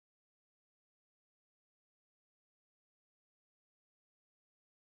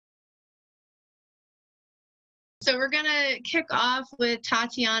So we're gonna kick off with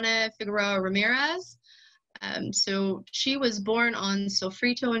Tatiana Figueroa Ramirez. So she was born on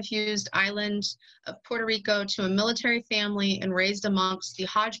Sofrito-infused island of Puerto Rico to a military family and raised amongst the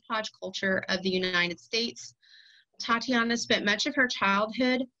hodgepodge culture of the United States. Tatiana spent much of her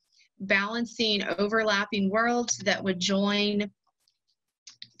childhood balancing overlapping worlds that would join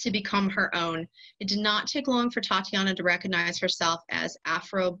to become her own. It did not take long for Tatiana to recognize herself as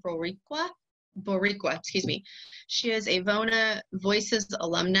Boricua, excuse me. She is a Vona Voices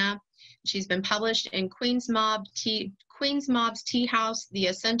alumna. She's been published in Queen's Mob's Tea House, The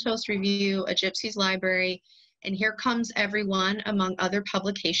Acentos Review, A Gypsy's Library, and Here Comes Everyone, among other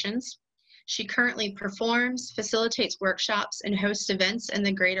publications. She currently performs, facilitates workshops, and hosts events in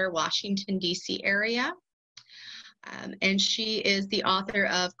the greater Washington, D.C. area. And she is the author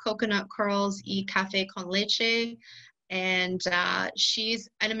of Coconut Curls y Café con Leche, and she's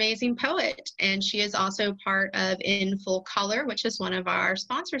an amazing poet, and she is also part of In Full Color, which is one of our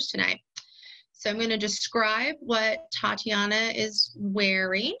sponsors tonight. So I'm going to describe what Tatiana is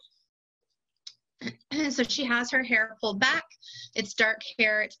wearing. So she has her hair pulled back. It's dark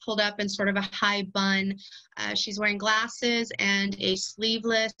hair. It's pulled up in sort of a high bun. She's wearing glasses and a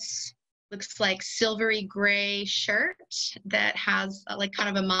sleeveless, looks like silvery gray shirt that has like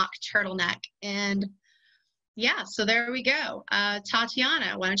kind of a mock turtleneck. And yeah, so there we go.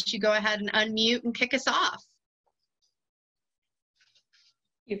 Tatiana, why don't you go ahead and unmute and kick us off?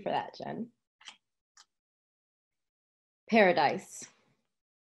 Thank you for that, Jen. Paradise.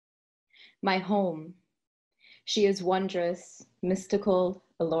 My home. She is wondrous, mystical,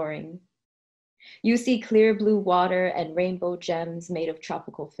 alluring. You see clear blue water and rainbow gems made of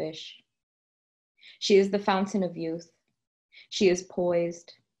tropical fish. She is the fountain of youth. She is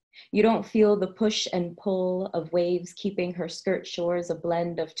poised. You don't feel the push and pull of waves keeping her skirt shores a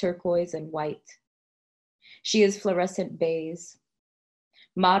blend of turquoise and white. She is fluorescent bays.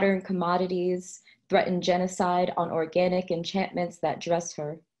 Modern commodities threaten genocide on organic enchantments that dress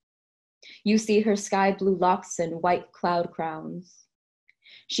her. You see her sky blue locks and white cloud crowns.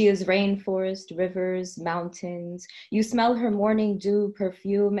 She is rainforest, rivers, mountains. You smell her morning dew,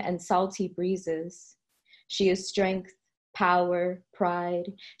 perfume, and salty breezes. She is strength, power,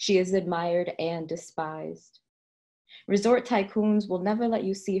 pride. She is admired and despised. Resort tycoons will never let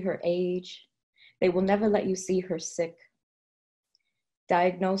you see her age. They will never let you see her sick.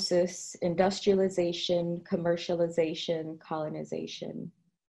 Diagnosis, industrialization, commercialization, colonization.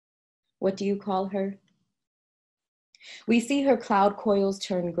 What do you call her? We see her cloud coils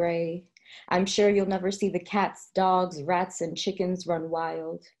turn gray. I'm sure you'll never see the cats, dogs, rats, and chickens run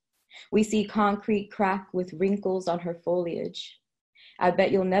wild. We see concrete crack with wrinkles on her foliage. I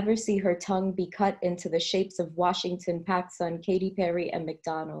bet you'll never see her tongue be cut into the shapes of Washington, PacSun, Katy Perry, and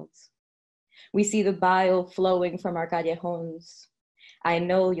McDonald's. We see the bile flowing from our callejons. I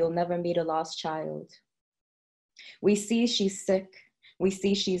know you'll never meet a lost child. We see she's sick. We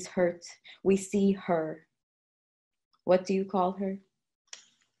see she's hurt. We see her. What do you call her?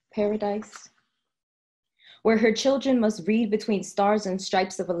 Paradise? Where her children must read between stars and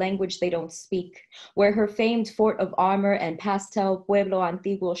stripes of a language they don't speak, where her famed fort of armor and pastel Pueblo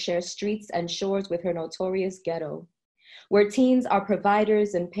Antiguo share streets and shores with her notorious ghetto, where teens are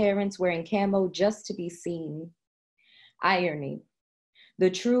providers and parents wearing camo just to be seen. Irony, the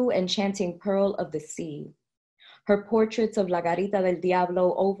true enchanting pearl of the sea. Her portraits of La Garita del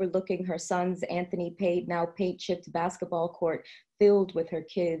Diablo overlooking her son's Anthony Pate, now paint-chipped basketball court filled with her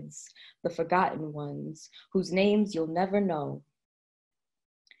kids, the forgotten ones, whose names you'll never know.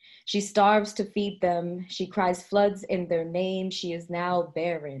 She starves to feed them. She cries floods in their name. She is now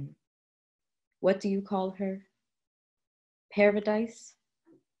barren. What do you call her? Paradise?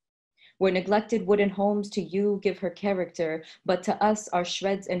 Where neglected wooden homes to you give her character, but to us are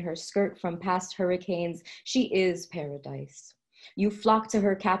shreds in her skirt from past hurricanes. She is paradise. You flock to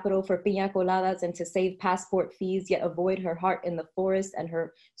her capital for piña coladas and to save passport fees, yet avoid her heart in the forest and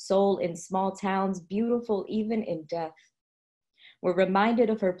her soul in small towns, beautiful even in death. We're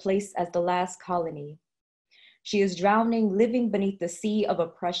reminded of her place as the last colony. She is drowning, living beneath the sea of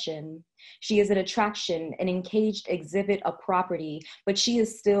oppression. She is an attraction, an encaged exhibit, a property, but she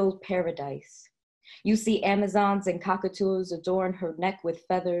is still paradise. You see Amazons and cockatoos adorn her neck with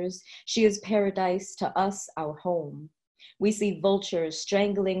feathers. She is paradise, to us, our home. We see vultures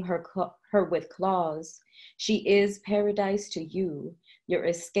strangling her with claws. She is paradise to you, your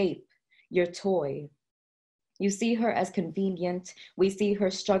escape, your toy. You see her as convenient. We see her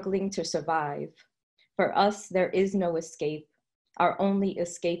struggling to survive. For us, there is no escape. Our only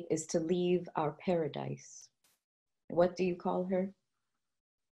escape is to leave our paradise. What do you call her?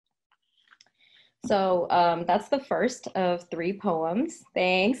 So that's the first of 3 poems.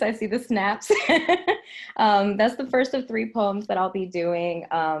 Thanks, I see the snaps. That's the first of 3 poems that I'll be doing.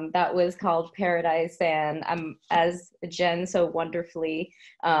 That was called Paradise, and as Jen so wonderfully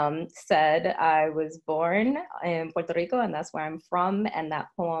said, I was born in Puerto Rico, and that's where I'm from, and that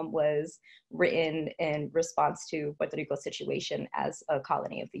poem was written in response to Puerto Rico's situation as a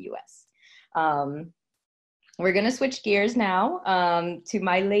colony of the US. We're gonna switch gears now to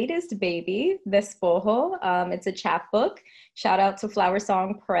my latest baby, Despojo. It's a chapbook. Shout out to Flower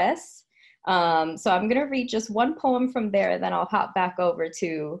Song Press. So I'm gonna read just 1 poem from there, then I'll hop back over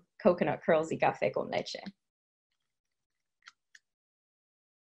to Coconut Curls y Café con Leche.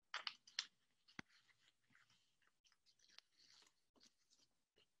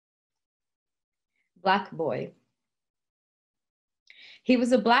 Black Boy. He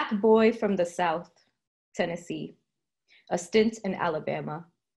was a black boy from the South, Tennessee, a stint in Alabama,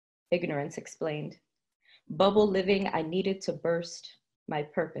 ignorance explained. Bubble living, I needed to burst my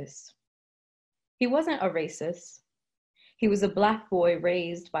purpose. He wasn't a racist. He was a black boy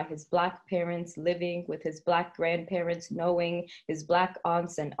raised by his black parents, living with his black grandparents, knowing his black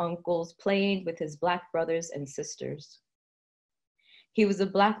aunts and uncles, playing with his black brothers and sisters. He was a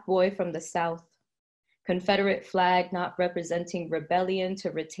black boy from the South, Confederate flag not representing rebellion to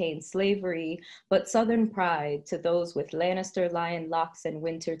retain slavery, but Southern pride to those with Lannister lion locks and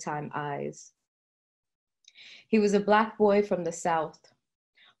wintertime eyes. He was a black boy from the South,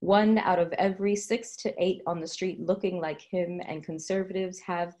 1 out of every 6 to 8 on the street looking like him, and conservatives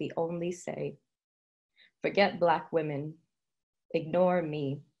have the only say. Forget black women, ignore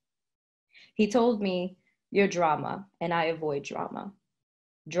me. He told me, you're drama, and I avoid drama.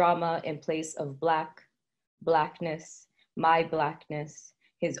 Drama in place of blackness, my blackness,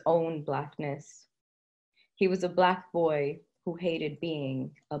 his own blackness. He was a black boy who hated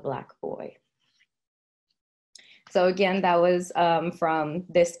being a black boy. So again, that was from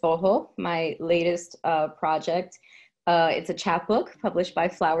Despojo, my latest project. It's a chapbook published by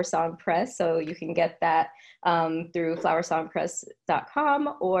Flower Song Press, so you can get that through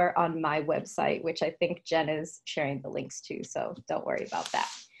flowersongpress.com or on my website, which I think Jen is sharing the links to, so don't worry about that.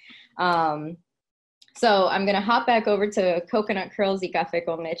 So I'm gonna hop back over to Coconut Curls y Café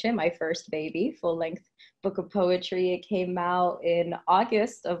con Leche, my first baby, full-length book of poetry. It came out in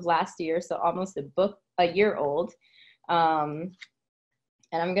August of last year, so almost a year old. And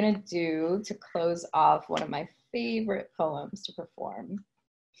I'm gonna do, to close off, one of my favorite poems to perform.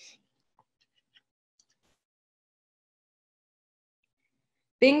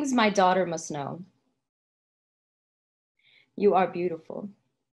 Things my daughter must know. You are beautiful.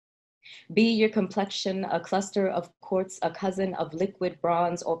 Be your complexion a cluster of quartz, a cousin of liquid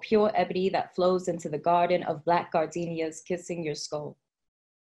bronze, or pure ebony that flows into the garden of black gardenias kissing your skull.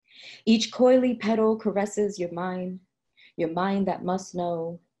 Each coily petal caresses your mind that must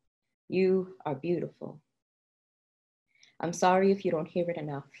know you are beautiful. I'm sorry if you don't hear it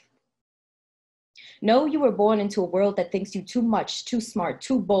enough. Know you were born into a world that thinks you too much, too smart,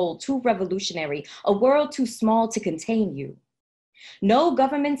 too bold, too revolutionary, a world too small to contain you. No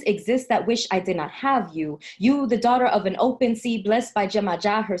governments exist that wish I did not have you. You, the daughter of an open sea blessed by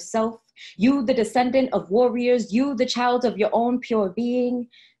Jemaja herself. You, the descendant of warriors. You, the child of your own pure being.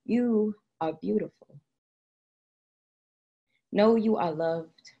 You are beautiful. Know you are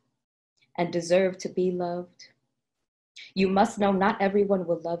loved and deserve to be loved. You must know not everyone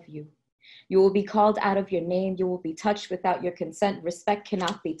will love you. You will be called out of your name. You will be touched without your consent. Respect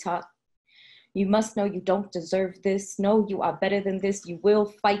cannot be taught. You must know you don't deserve this. No, you are better than this. You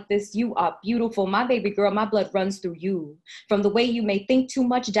will fight this. You are beautiful. My baby girl, my blood runs through you. From the way you may think too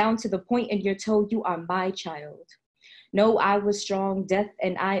much down to the point in your toe, you are my child. No, I was strong, death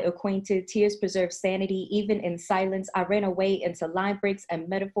and I acquainted. Tears preserve sanity, even in silence. I ran away into line breaks and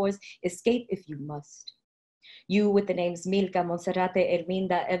metaphors. Escape if you must. You with the names Milka, Monserrate,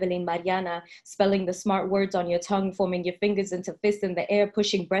 Erminda, Evelyn, Mariana, spelling the smart words on your tongue, forming your fingers into fists in the air,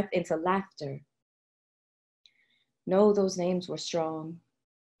 pushing breath into laughter. No, those names were strong.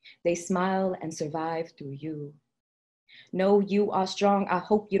 They smile and survive through you. No, you are strong. I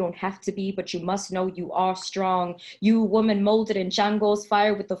hope you don't have to be, but you must know you are strong. You, woman molded in Django's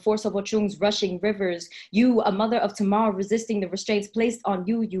fire with the force of Ochung's rushing rivers. You, a mother of tomorrow, resisting the restraints placed on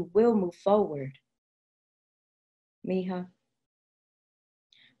you, you will move forward. Mija.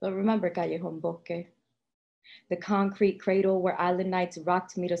 But remember Callejon Bosque, the concrete cradle where island nights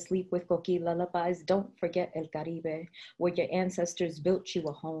rocked me to sleep with coquí lullabies. Don't forget El Caribe, where your ancestors built you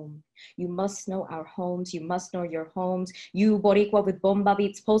a home. You must know our homes. You must know your homes. You Boricua with bomba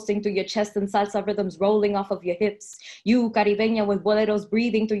beats pulsing through your chest and salsa rhythms rolling off of your hips. You Caribeña with boleros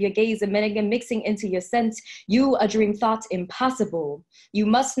breathing through your gaze and merengue mixing into your scent. You a dream thought impossible. You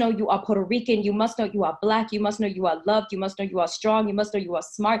must know you are Puerto Rican. You must know you are Black. You must know you are loved. You must know you are strong. You must know you are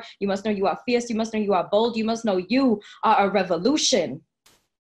smart. You must know you are fierce. You must know you are bold. You must know you are a revolution.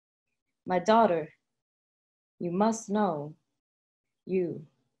 My daughter, you must know you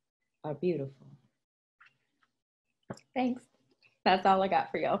are beautiful. Thanks. That's all I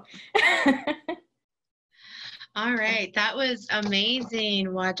got for y'all. All right, that was amazing,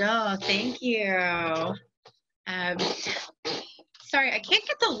 Wado. Thank you. Sorry, I can't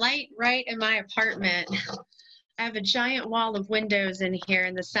get the light right in my apartment. I have a giant wall of windows in here,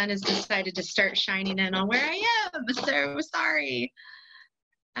 and the sun has decided to start shining in on where I am. So sorry.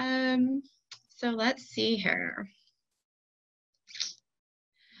 So let's see here.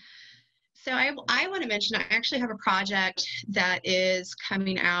 So I want to mention, I actually have a project that is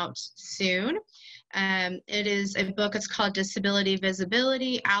coming out soon. It is a book, it's called Disability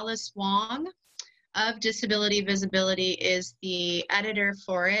Visibility. Alice Wong of Disability Visibility is the editor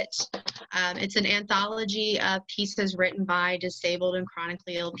for it. It's an anthology of pieces written by disabled and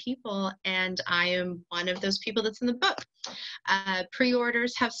chronically ill people, and I am one of those people that's in the book.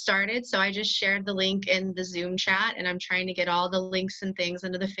 Pre-orders have started, so I just shared the link in the Zoom chat, and I'm trying to get all the links and things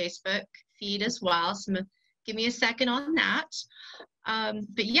into the Facebook feed as well, so give me a second on that.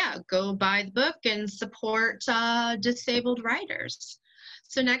 But yeah, go buy the book and support disabled writers.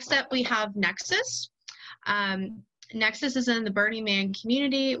 So next up we have Nexus. Nexus is in the Burning Man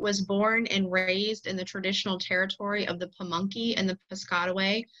community, was born and raised in the traditional territory of the Pamunkey and the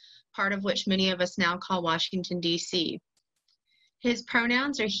Piscataway, part of which many of us now call Washington, D.C. His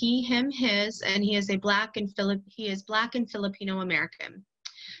pronouns are he, him, his, and he is Black and Filipino American.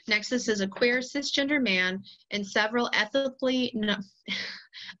 Nexus is a queer cisgender man in several ethically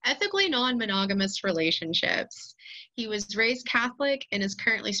non-monogamous relationships. He was raised Catholic and is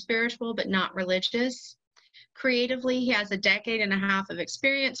currently spiritual but not religious. Creatively, he has a decade and a half of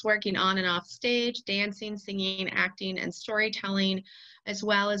experience working on and off stage, dancing, singing, acting, and storytelling, as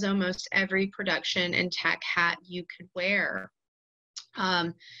well as almost every production and tech hat you could wear.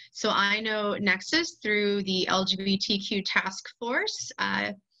 So I know Nexus through the LGBTQ task force.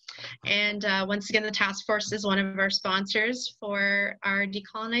 And once again, the task force is one of our sponsors for our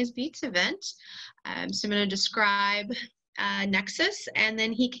Decolonized Beatz event. So I'm going to describe Nexus, and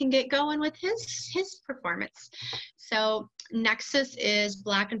then he can get going with his performance. So Nexus is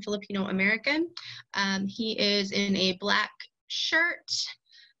Black and Filipino American. He is in a black shirt,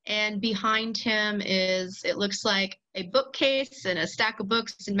 and behind him is, it looks like a bookcase and a stack of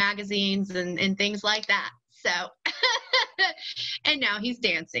books and magazines and things like that. So, and now he's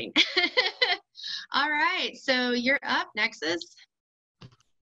dancing. All right, so you're up, Nexus.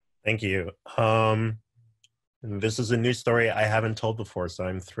 Thank you. This is a new story I haven't told before, so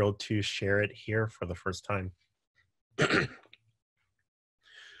I'm thrilled to share it here for the first time.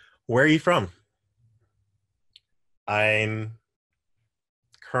 Where are you from? I'm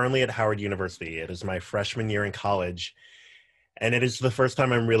currently at Howard University. It is my freshman year in college, and it is the first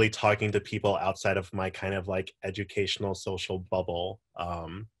time I'm really talking to people outside of my kind of like educational social bubble.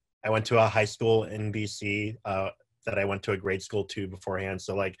 I went to a high school in BC that I went to a grade school to beforehand.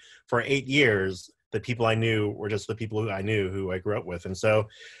 So like for 8 years, the people I knew were just the people who I knew, who I grew up with. And so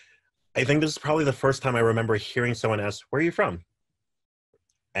I think this is probably the first time I remember hearing someone ask, where are you from?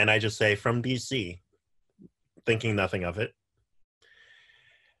 And I just say, from BC, thinking nothing of it.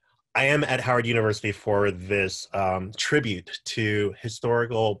 I am at Howard University for this tribute to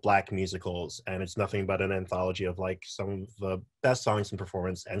historical Black musicals, and it's nothing but an anthology of like some of the best songs in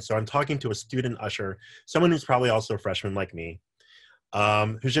performance. And so I'm talking to a student usher, someone who's probably also a freshman like me,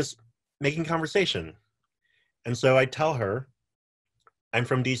 who's just making conversation. And so I tell her, I'm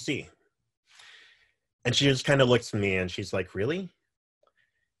from DC. And she just kind of looks at me and she's like, really?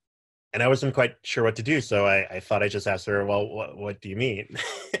 And I wasn't quite sure what to do. So I thought I'd just ask her, well, what do you mean?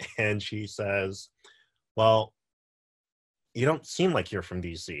 And she says, well, you don't seem like you're from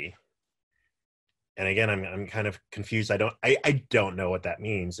DC. And again, I'm kind of confused. I don't know what that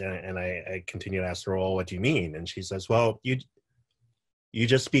means. And I continue to ask her, well, what do you mean? And she says, well, you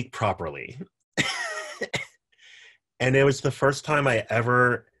just speak properly. And it was the first time I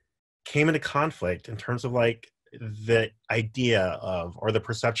ever came into conflict in terms of like the idea of, or the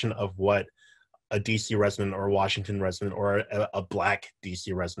perception of what a DC resident or a Washington resident or a Black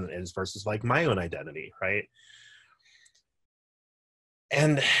DC resident is versus like my own identity, right?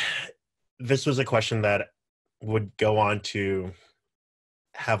 And this was a question that would go on to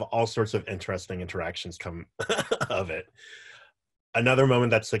have all sorts of interesting interactions come of it. Another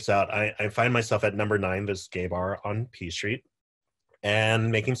moment that sticks out, I find myself at number 9, this gay bar on P Street,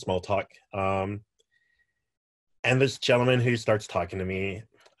 and making small talk. And this gentleman who starts talking to me,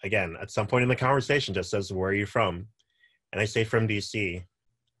 again, at some point in the conversation, just says, "Where are you from?" And I say, "From DC."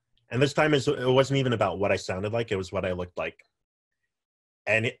 And this time it wasn't even about what I sounded like, it was what I looked like.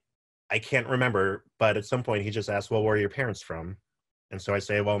 And I can't remember, but at some point he just asked, "Well, where are your parents from?" And so I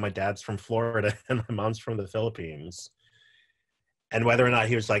say, "Well, my dad's from Florida and my mom's from the Philippines." And whether or not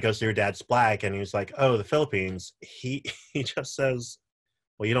he was like, "Oh, so your dad's black," and he was like, "Oh, the Philippines," he just says,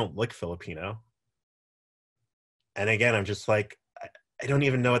 "Well, you don't look Filipino." And again, I'm just like, I don't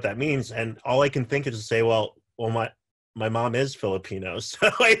even know what that means. And all I can think is to say, well, my mom is Filipino, so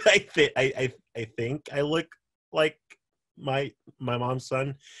I think I look like my mom's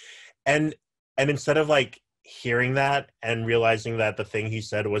son. And instead of like hearing that and realizing that the thing he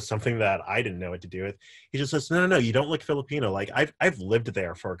said was something that I didn't know what to do with, he just says, no, you don't look Filipino. Like I've lived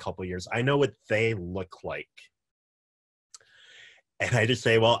there for a couple of years. I know what they look like. And I just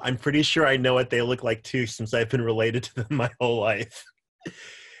say, well, I'm pretty sure I know what they look like too, since I've been related to them my whole life.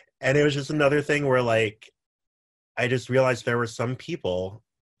 And it was just another thing where like, I just realized there were some people,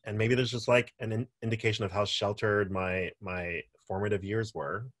 and maybe there's just like an indication of how sheltered my formative years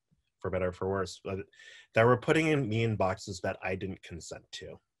were, for better or for worse, but that were putting me in boxes that I didn't consent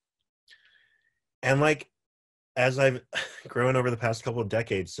to. And like, as I've grown over the past couple of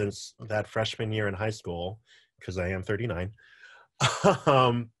decades since that freshman year in high school, because I am 39,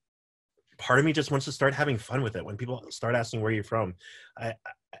 part of me just wants to start having fun with it. When people start asking where you're from, I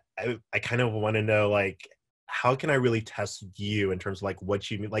kind of want to know, like, how can I really test you in terms of like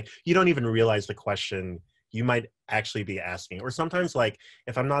what you mean? Like, you don't even realize the question you might actually be asking. Or sometimes, like,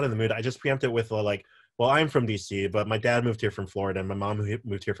 if I'm not in the mood, I just preempt it with like, well, I'm from DC, but my dad moved here from Florida and my mom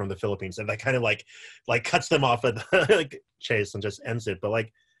moved here from the Philippines. And that kind of like cuts them off at the like, chase and just ends it. But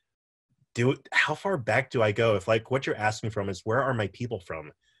like, how far back do I go if like what you're asking from is where are my people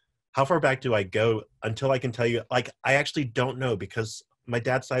from? How far back do I go until I can tell you, like, I actually don't know, because my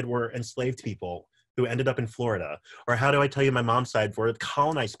dad's side were enslaved people who ended up in Florida? Or how do I tell you my mom's side were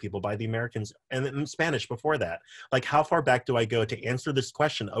colonized people by the Americans and in Spanish before that? Like, how far back do I go to answer this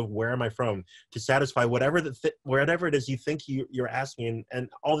question of where am I from, to satisfy whatever it is you think you're asking, and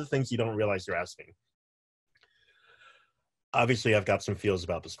all the things you don't realize you're asking? Obviously, I've got some feels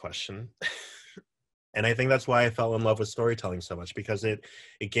about this question. And I think that's why I fell in love with storytelling so much, because it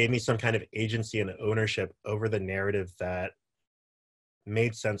gave me some kind of agency and ownership over the narrative that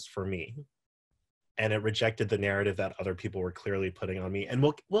made sense for me. And it rejected the narrative that other people were clearly putting on me and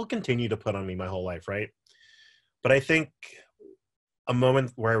will continue to put on me my whole life, right? But I think a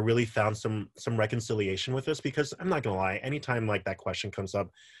moment where I really found some reconciliation with this, because I'm not gonna lie, anytime like that question comes up,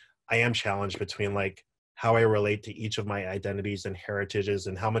 I am challenged between like how I relate to each of my identities and heritages,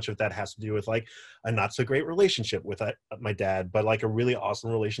 and how much of that has to do with like a not so great relationship with my dad, but like a really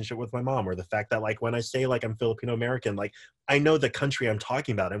awesome relationship with my mom, or the fact that like when I say like I'm Filipino American, like I know the country I'm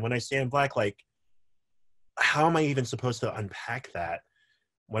talking about, and when I say I'm black, like how am I even supposed to unpack that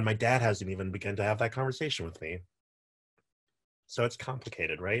when my dad hasn't even begun to have that conversation with me? So it's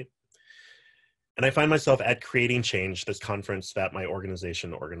complicated, right? And I find myself at Creating Change, this conference that my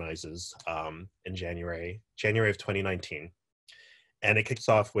organization organizes in January of 2019. And it kicks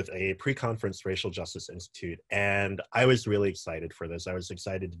off with a pre-conference Racial Justice Institute. And I was really excited for this. I was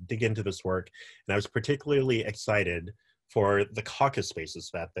excited to dig into this work. And I was particularly excited for the caucus spaces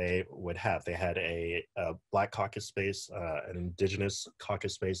that they would have. They had a Black caucus space, an Indigenous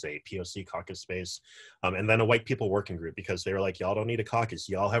caucus space, a POC caucus space, and then a white people working group, because they were like, y'all don't need a caucus,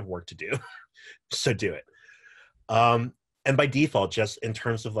 y'all have work to do, so do it. And by default, just in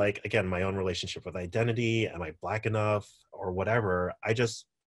terms of like, again, my own relationship with identity, am I Black enough or whatever, I just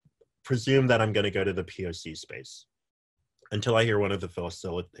presume that I'm gonna go to the POC space until I hear one of the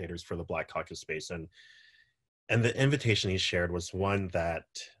facilitators for the Black caucus space. And the invitation he shared was one that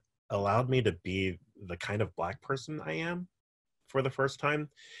allowed me to be the kind of Black person I am for the first time.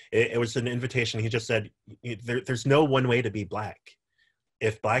 It was an invitation. He just said, there's no one way to be Black.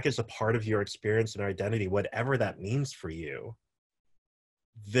 If Black is a part of your experience and identity, whatever that means for you,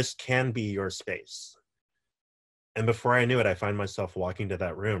 this can be your space. And before I knew it, I find myself walking to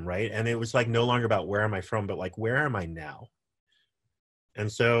that room, right? And it was like no longer about where am I from, but like, where am I now?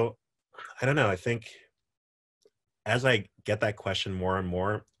 And so, I don't know, I think as I get that question more and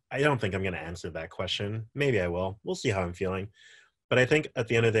more, I don't think I'm going to answer that question. Maybe I will. We'll see how I'm feeling. But I think at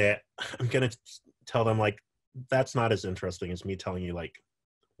the end of the day, I'm going to tell them, like, that's not as interesting as me telling you, like,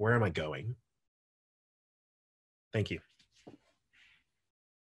 where am I going? Thank you.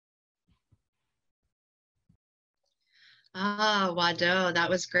 Ah, Wado, that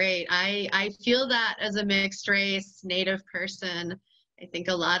was great. I feel that as a mixed race Native person. I think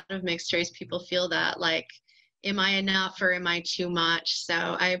a lot of mixed race people feel that, like, am I enough or am I too much? So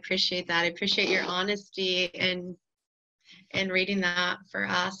I appreciate that. I appreciate your honesty and reading that for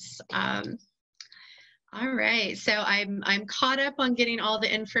us. All right, so I'm caught up on getting all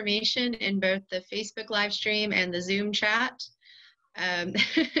the information in both the Facebook live stream and the Zoom chat.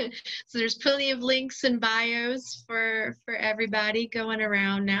 So there's plenty of links and bios for everybody going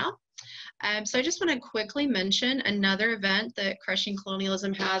around now. So I just want to quickly mention another event that Crushing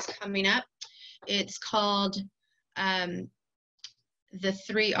Colonialism has coming up. It's called the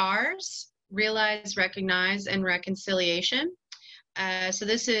 3 R's: Realize, Recognize, and Reconciliation. So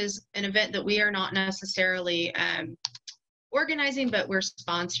this is an event that we are not necessarily organizing, but we're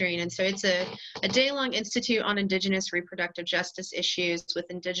sponsoring. And so it's a day-long institute on Indigenous reproductive justice issues with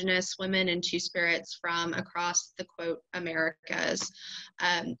Indigenous women and Two-Spirits from across the, quote, Americas.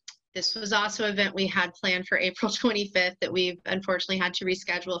 This was also an event we had planned for April 25th that we've unfortunately had to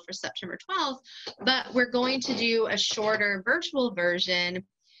reschedule for September 12th, but we're going to do a shorter virtual version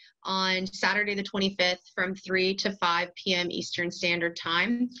on Saturday the 25th from 3 to 5 p.m. Eastern Standard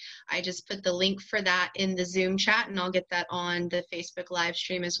Time. I just put the link for that in the Zoom chat, and I'll get that on the Facebook live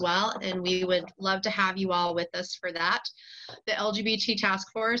stream as well. And we would love to have you all with us for that. The LGBT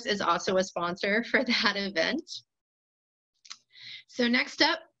Task Force is also a sponsor for that event. So next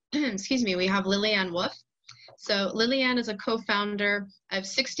up, excuse me, we have Liliane Wolf. So Liliane is a co-founder of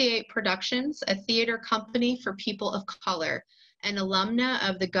 68 Productions, a theater company for people of color, an alumna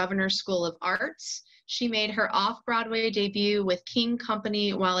of the Governor School of Arts. She made her off-Broadway debut with King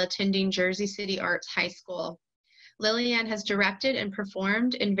Company while attending Jersey City Arts High School. Liliane has directed and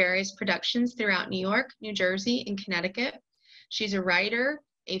performed in various productions throughout New York, New Jersey, and Connecticut. She's a writer,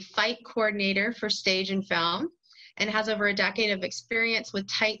 a fight coordinator for stage and film, and has over a decade of experience with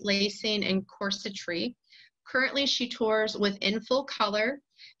tight lacing and corsetry. Currently, she tours with In Full Color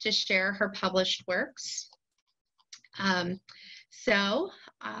to share her published works.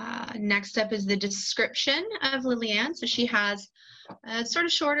 Next up is the description of Liliane. So she has sort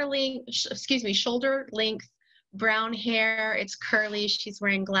of shoulder length brown hair. It's curly. She's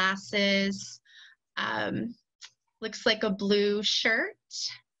wearing glasses. Looks like a blue shirt,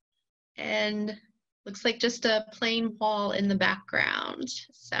 and looks like just a plain wall in the background.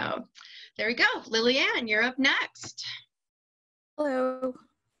 So there we go. Liliane, you're up next. Hello.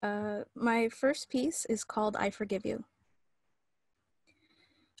 My first piece is called I Forgive You.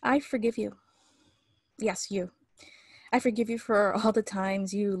 I forgive you. Yes, you. I forgive you for all the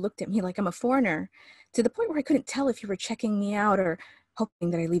times you looked at me like I'm a foreigner, to the point where I couldn't tell if you were checking me out or hoping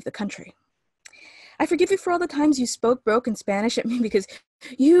that I leave the country. I forgive you for all the times you spoke broken Spanish at me because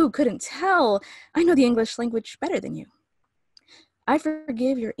you couldn't tell I know the English language better than you. I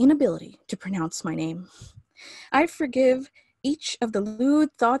forgive your inability to pronounce my name. I forgive each of the lewd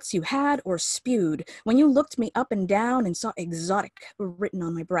thoughts you had or spewed when you looked me up and down and saw exotic written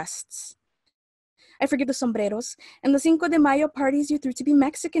on my breasts. I forgive the sombreros and the Cinco de Mayo parties you threw to be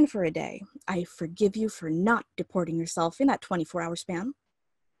Mexican for a day. I forgive you for not deporting yourself in that 24-hour span.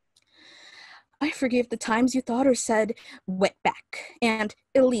 I forgive the times you thought or said wetback and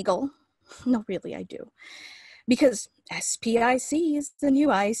illegal. No, really, I do. Because SPIC is the new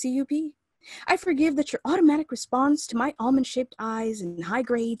ICUP. I forgive that your automatic response to my almond-shaped eyes and high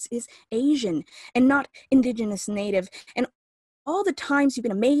grades is Asian and not Indigenous Native, and all the times you've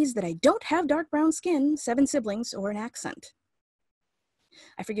been amazed that I don't have dark brown skin, 7 siblings, or an accent.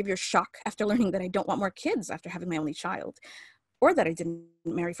 I forgive your shock after learning that I don't want more kids after having my only child, or that I didn't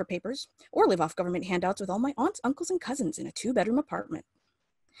marry for papers, or live off government handouts with all my aunts, uncles, and cousins in a 2-bedroom apartment.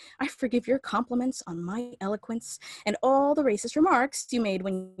 I forgive your compliments on my eloquence and all the racist remarks you made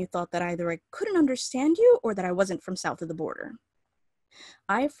when you thought that either I couldn't understand you or that I wasn't from south of the border.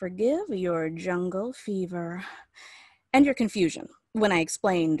 I forgive your jungle fever and your confusion when I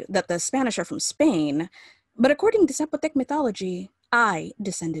explained that the Spanish are from Spain, but according to Zapotec mythology, I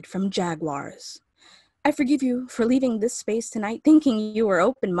descended from jaguars. I forgive you for leaving this space tonight thinking you were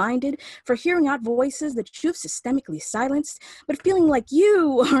open-minded, for hearing out voices that you've systemically silenced, but feeling like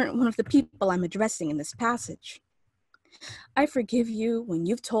you aren't one of the people I'm addressing in this passage. I forgive you when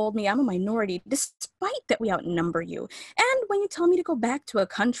you've told me I'm a minority, despite that we outnumber you, and when you tell me to go back to a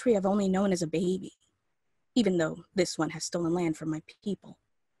country I've only known as a baby, even though this one has stolen land from my people.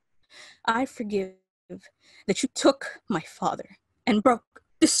 I forgive that you took my father and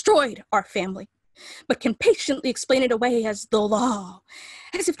destroyed our family, but can patiently explain it away as the law,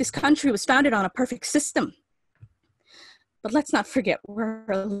 as if this country was founded on a perfect system. But let's not forget where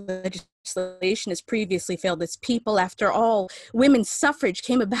our legislation has previously failed its people. After all, women's suffrage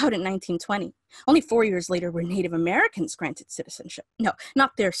came about in 1920. Only 4 years later were Native Americans granted citizenship. No,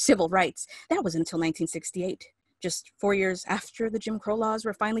 not their civil rights. That was until 1968, just 4 years after the Jim Crow laws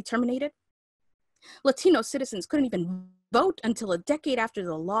were finally terminated. Latino citizens couldn't even vote until a decade after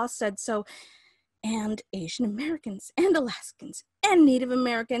the law said so. And Asian Americans and Alaskans and Native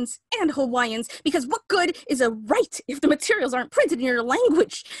Americans and Hawaiians, because what good is a right if the materials aren't printed in your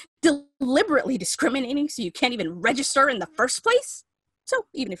language? Deliberately discriminating so you can't even register in the first place? So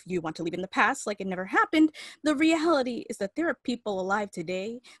even if you want to leave in the past like it never happened, the reality is that there are people alive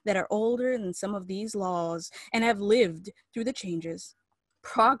today that are older than some of these laws and have lived through the changes.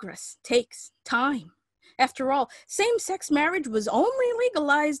 Progress takes time. After all, same-sex marriage was only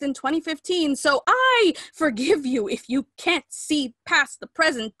legalized in 2015, so I forgive you if you can't see past the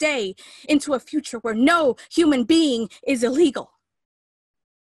present day into a future where no human being is illegal.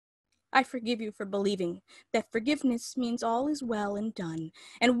 I forgive you for believing that forgiveness means all is well and done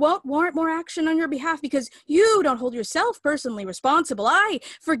and won't warrant more action on your behalf because you don't hold yourself personally responsible. I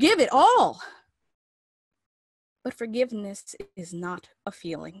forgive it all. But forgiveness is not a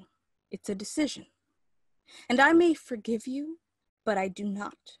feeling. It's a decision. And I may forgive you, but I do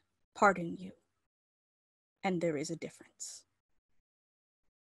not pardon you. And there is a difference.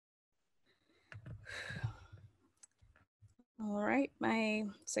 All right, my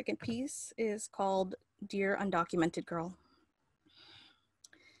second piece is called Dear Undocumented Girl.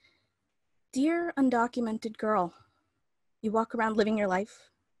 Dear undocumented girl, you walk around living your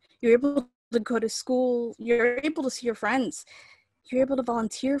life. You're able to go to school. You're able to see your friends. You're able to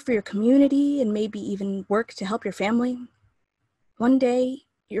volunteer for your community and maybe even work to help your family. One day,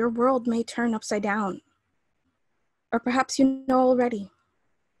 your world may turn upside down. Or perhaps you know already.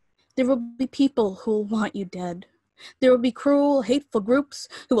 There will be people who will want you dead. There will be cruel, hateful groups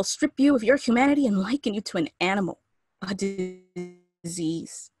who will strip you of your humanity and liken you to an animal, a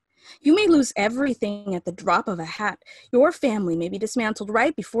disease. You may lose everything at the drop of a hat. Your family may be dismantled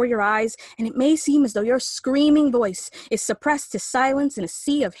right before your eyes, and it may seem as though your screaming voice is suppressed to silence in a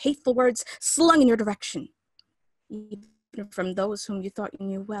sea of hateful words slung in your direction, even from those whom you thought you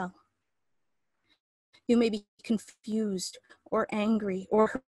knew well. You may be confused or angry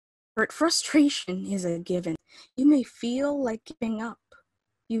or hurt. Frustration is a given. You may feel like giving up.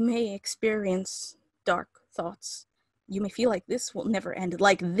 You may experience dark thoughts. You may feel like this will never end,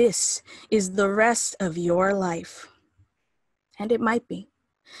 like this is the rest of your life. And it might be.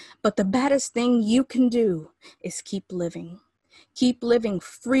 But the baddest thing you can do is keep living. Keep living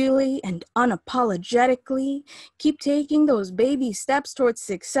freely and unapologetically. Keep taking those baby steps towards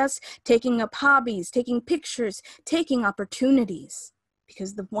success, taking up hobbies, taking pictures, taking opportunities.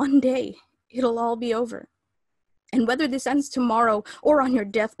 Because the one day, it'll all be over. And whether this ends tomorrow or on your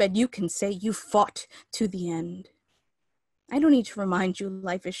deathbed, you can say you fought to the end. I don't need to remind you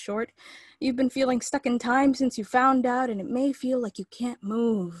life is short. You've been feeling stuck in time since you found out, and it may feel like you can't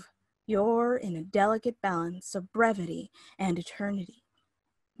move. You're in a delicate balance of brevity and eternity.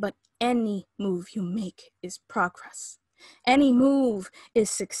 But any move you make is progress. Any move is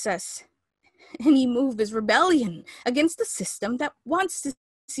success. Any move is rebellion against the system that wants to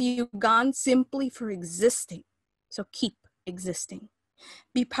see you gone simply for existing. So keep existing.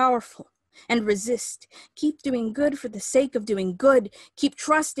 Be powerful and resist. Keep doing good for the sake of doing good. Keep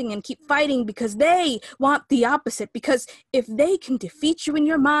trusting and keep fighting because they want the opposite. Because if they can defeat you in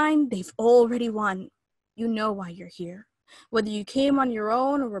your mind, they've already won. You know why you're here. Whether you came on your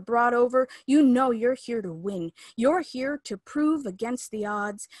own or were brought over, you know you're here to win. You're here to prove against the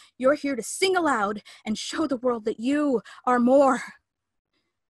odds. You're here to sing aloud and show the world that you are more.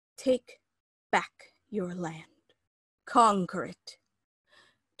 Take back your land. Conquer it.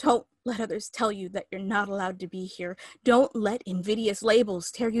 Don't let others tell you that you're not allowed to be here. Don't let invidious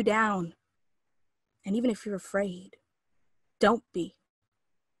labels tear you down. And even if you're afraid, don't be.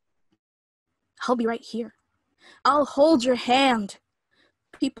 I'll be right here. I'll hold your hand.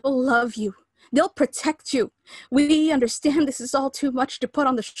 People love you. They'll protect you. We understand this is all too much to put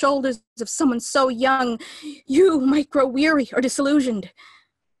on the shoulders of someone so young. You might grow weary or disillusioned,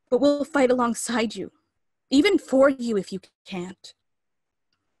 but we'll fight alongside you, even for you if you can't.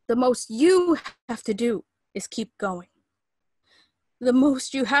 The most you have to do is keep going. The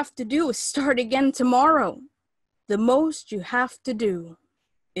most you have to do is start again tomorrow. The most you have to do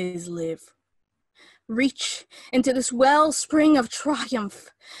is live. Reach into this wellspring of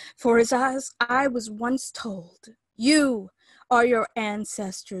triumph, for as I was once told, you are your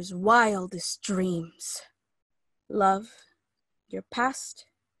ancestors' wildest dreams. Love your past,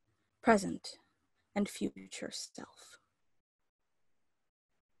 present, and future self.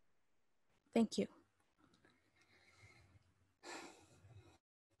 Thank you.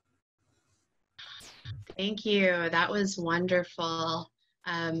 Thank you. That was wonderful.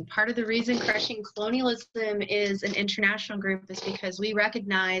 Part of the reason Crushing Colonialism is an international group is because we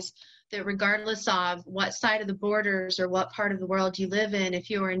recognize that regardless of what side of the borders or what part of the world you live in, if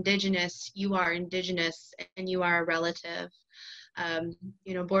you are Indigenous and you are a relative.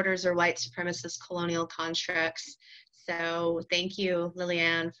 You know, borders are white supremacist colonial constructs. So thank you,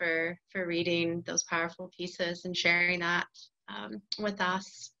 Liliane, for reading those powerful pieces and sharing that with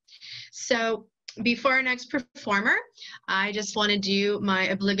us. So before our next performer, I just want to do my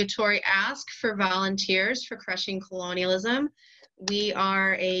obligatory ask for volunteers for Crushing Colonialism. We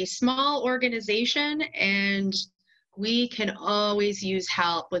are a small organization and we can always use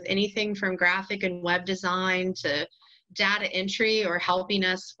help with anything from graphic and web design to data entry or helping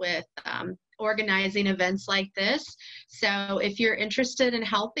us with organizing events like this. So if you're interested in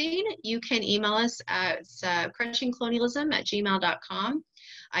helping, you can email us at crushingcolonialism@gmail.com.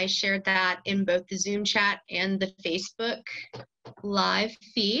 I shared that in both the Zoom chat and the Facebook live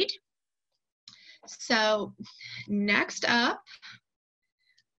feed. So next up,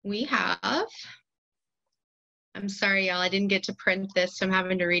 we have, I'm sorry, y'all, I didn't get to print this, so I'm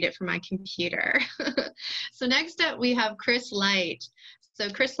having to read it from my computer. So next up, we have Chris Light. So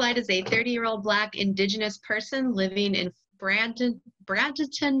Chris Light is a 30-year-old Black Indigenous person living in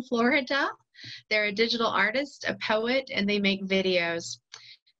Bradenton, Florida. They're a digital artist, a poet, and they make videos.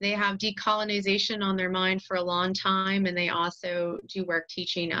 They have decolonization on their mind for a long time, and they also do work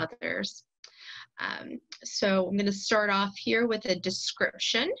teaching others. So I'm going to start off here with a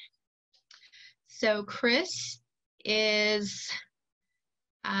description. So Chris has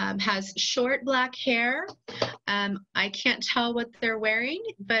short black hair. I can't tell what they're wearing,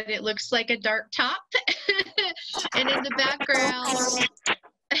 but it looks like a dark top. And in the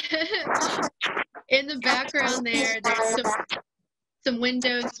background, there's some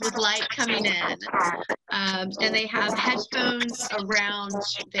windows with light coming in, and they have headphones around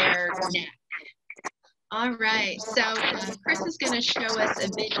their neck. All right, so Chris is going to show us a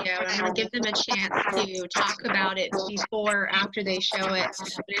video, and I'm going to give them a chance to talk about it before or after they show it,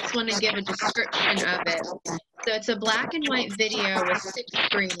 but I just want to give a description of it. So it's a black and white video with 6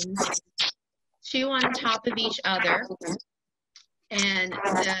 screens, 2 on top of each other, and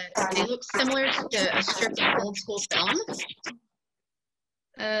they look similar to a strip of old school film.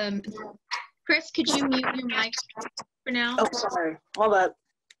 Chris, could you mute your mic for now? Oh, sorry. Hold up.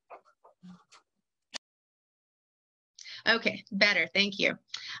 Okay, better. Thank you.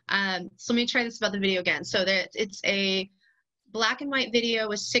 So let me try this about the video again. So it's a black and white video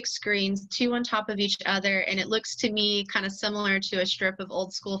with 6 screens, 2 on top of each other, and it looks to me kind of similar to a strip of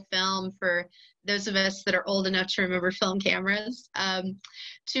old school film for those of us that are old enough to remember film cameras.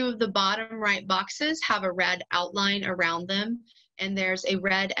 2 of the bottom right boxes have a red outline around them, and there's a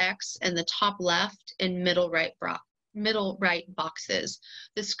red X in the top left and middle right boxes.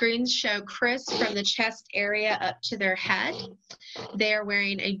 The screens show Chris from the chest area up to their head. They are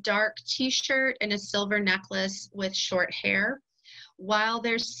wearing a dark t-shirt and a silver necklace with short hair. While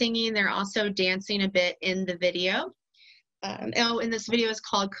they're singing, they're also dancing a bit in the video. And this video is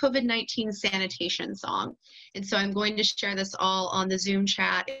called COVID-19 Sanitation Song. And so I'm going to share this all on the Zoom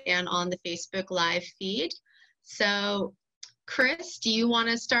chat and on the Facebook live feed. So Chris, do you want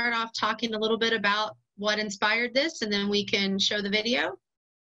to start off talking a little bit about what inspired this, and then we can show the video?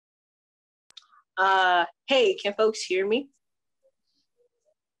 Hey, can folks hear me?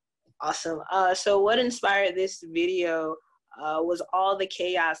 Awesome. So what inspired this video was all the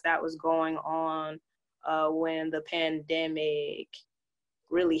chaos that was going on when the pandemic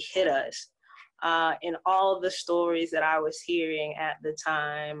really hit us. And all the stories that I was hearing at the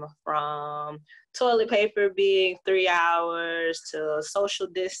time, from toilet paper being 3 hours to social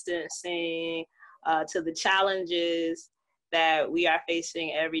distancing, to the challenges that we are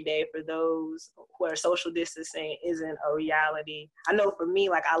facing every day for those where social distancing isn't a reality. I know for me,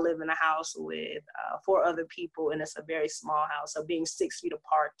 like, I live in a house with 4 other people, and it's a very small house, so being 6 feet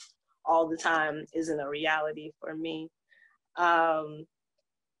apart all the time isn't a reality for me. And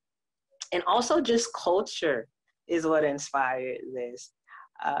also just culture is what inspired this.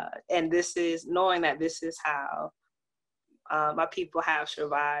 And this is knowing that this is how my people have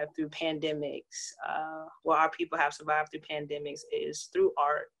survived through pandemics. Our people have survived through pandemics is through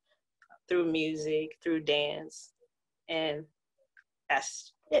art, through music, through dance, and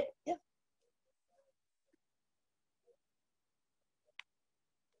that's it. Yeah.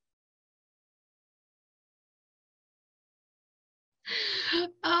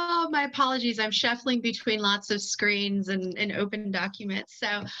 Oh my apologies. I'm shuffling between lots of screens and open documents.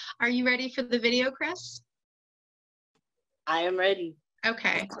 So are you ready for the video, Chris? I am ready.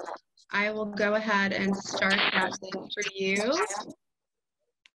 Okay. I will go ahead and start that then for you.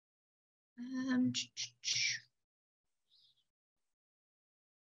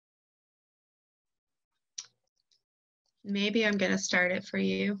 Maybe I'm going to start it for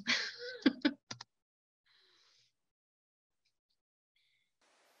you.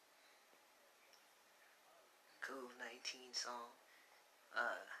 COVID-19 song. I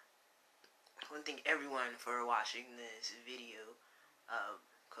want to thank everyone for watching this video.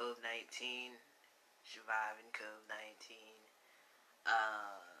 COVID-19, surviving COVID-19,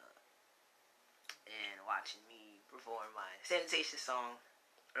 and watching me perform my sanitation song,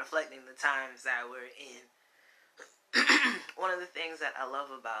 reflecting the times that we're in. One of the things that I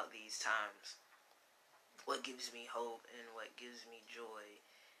love about these times, what gives me hope and what gives me joy,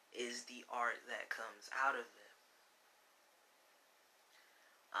 is the art that comes out of them.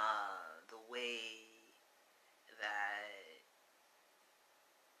 The way that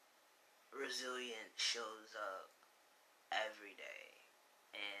resilience shows up every day,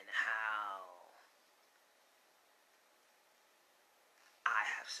 and how I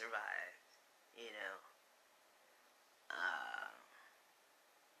have survived, you know.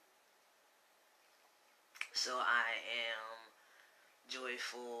 So I am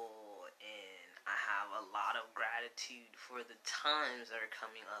joyful, and I have a lot of gratitude for the times that are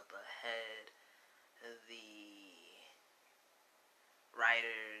coming up ahead. The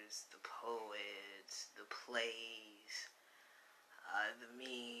writers, the poets, the plays, the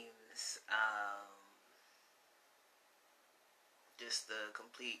memes, just the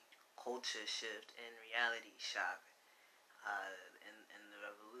complete culture shift and reality shock, and the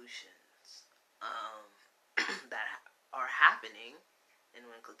revolutions that are happening and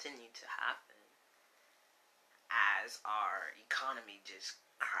will continue to happen as our economy just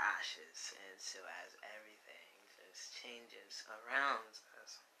crashes, and so as everything just changes around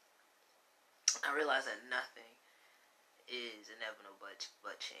us. I realize that nothing is inevitable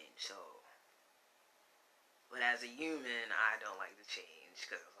but change. So, but as a human, I don't like the change,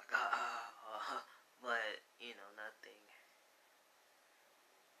 because I'm like, but you know, nothing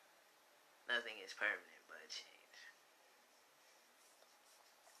is permanent but change.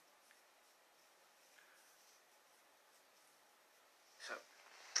 So,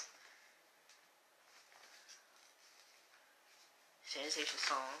 sanitation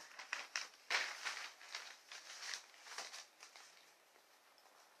song.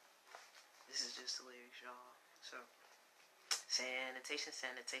 This is just the lyrics, y'all. So, sanitation,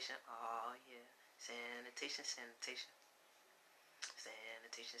 sanitation, oh yeah. Sanitation, sanitation.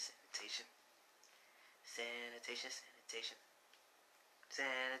 Sanitation, sanitation. Sanitation, sanitation.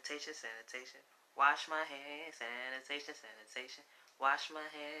 Sanitation, sanitation. Wash my hands, sanitation, sanitation. Wash my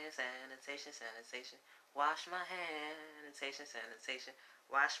hands, sanitation, sanitation. Wash my hands, sanitation, sanitation.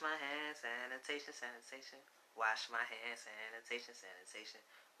 Wash my hands, sanitation, sanitation. Wash my hands, sanitation, sanitation.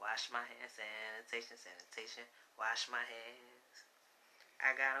 Wash my hands, sanitation, sanitation. Wash my hands.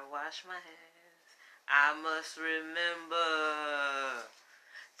 I gotta wash my hands. I must remember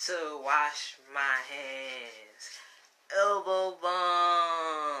to wash my hands. Elbow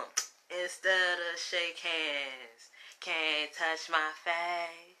bump instead of shake hands. Can't touch my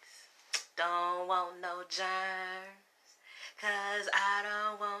face. Don't want no germs, 'cause I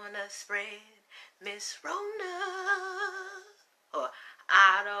don't wanna spread Miss Rona. Or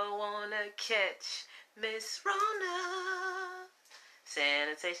I don't wanna catch Miss Rona.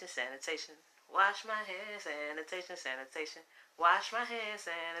 Sanitation, sanitation. Wash my hands, sanitation, sanitation. Wash my hands,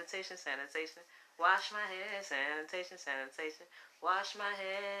 sanitation, sanitation. Wash my hands, sanitation, sanitation. Wash my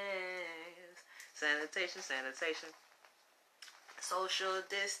hands, sanitation, sanitation. Social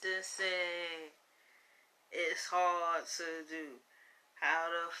distancing, it's hard to do. How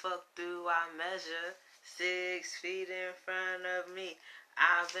the fuck do I measure 6 feet in front of me?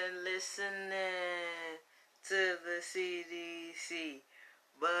 I've been listening to the CDC,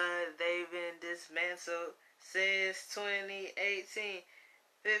 but they've been dismantled since 2018.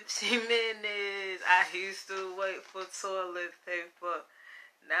 15 minutes, I used to wait for toilet paper.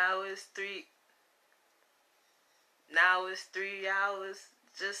 Now it's 3 hours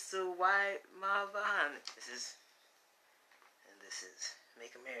just to wipe my behind. This is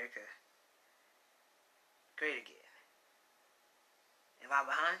Make America Great Again. Am I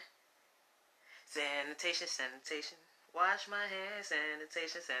behind? Sanitation, sanitation. Wash my hands,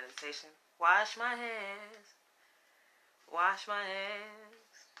 sanitation, sanitation. Wash my hands. Wash my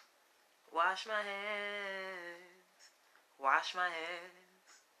hands. Wash my hands. Wash my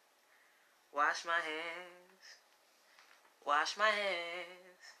hands. Wash my hands. Wash my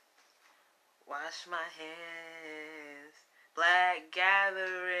hands. Wash my hands. Black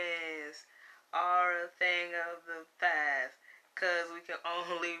gatherings are a thing of the past, 'cause we can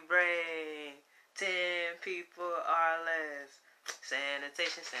only bring 10 people or less.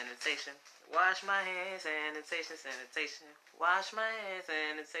 Sanitation, sanitation. Wash my hands, sanitation, sanitation. Wash my hands,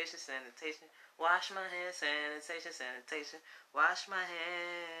 sanitation, sanitation. Wash my hands, sanitation, sanitation. Wash my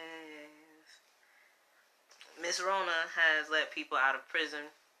hands. Miss Rona has let people out of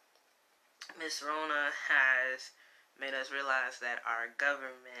prison. Miss Rona has made us realize that our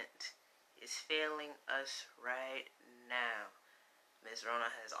government is failing us right now. Miss Rona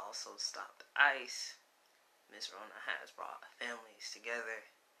has also stopped ICE. Miss Rona has brought families together.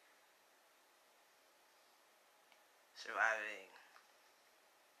 Surviving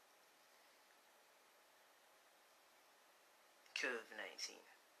COVID-19.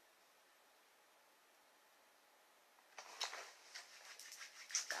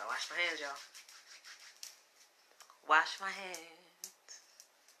 Gotta wash my hands, y'all. Wash my hands.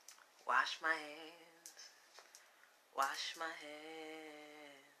 Wash my hands. Wash my hands.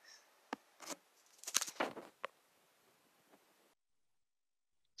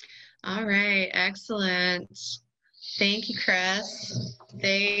 All right, excellent. Thank you, Chris.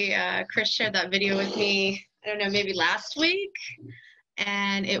 Chris shared that video with me, I don't know, maybe last week,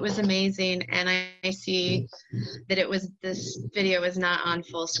 and it was amazing. And I see that this video was not on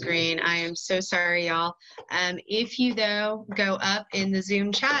full screen. I am so sorry, y'all. If you, though, go up in the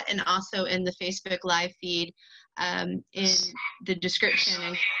Zoom chat and also in the Facebook live feed, in the description.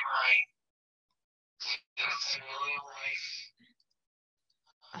 And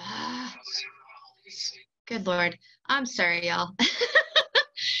good Lord. I'm sorry, y'all.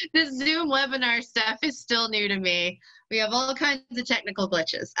 This Zoom webinar stuff is still new to me. We have all kinds of technical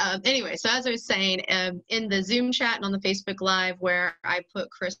glitches. Anyway, so as I was saying, in the Zoom chat and on the Facebook Live where I put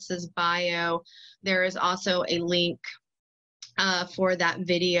Chris's bio, there is also a link for that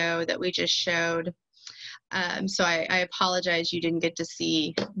video that we just showed. So I apologize you didn't get to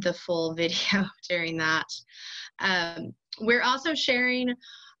see the full video during that. We're also sharing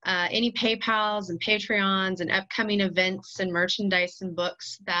any PayPals and Patreons and upcoming events and merchandise and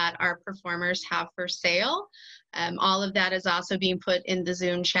books that our performers have for sale. All of that is also being put in the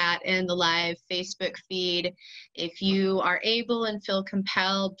Zoom chat and the live Facebook feed. If you are able and feel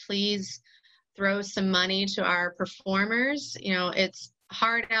compelled, please throw some money to our performers. You know, it's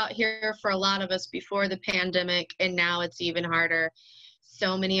hard out here for a lot of us before the pandemic, and now it's even harder.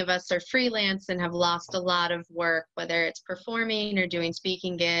 So many of us are freelance and have lost a lot of work, whether it's performing or doing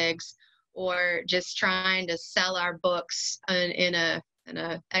speaking gigs or just trying to sell our books during a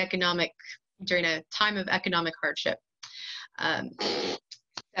time of economic hardship.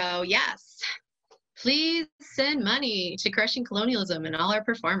 So yes, please send money to Crushing Colonialism and all our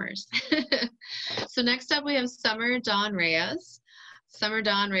performers. So next up we have Summer Dawn Reyes. Summer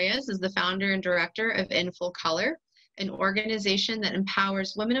Dawn Reyes is the founder and director of In Full Color, an organization that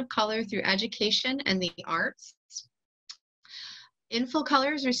empowers women of color through education and the arts. In Full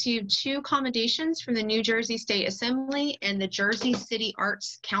Color has received 2 commendations from the New Jersey State Assembly and the Jersey City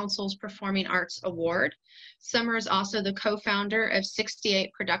Arts Council's Performing Arts Award. Summer is also the co-founder of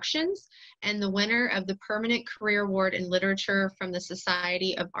 68 Productions and the winner of the Permanent Career Award in Literature from the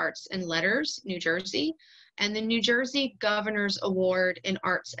Society of Arts and Letters, New Jersey, and the New Jersey Governor's Award in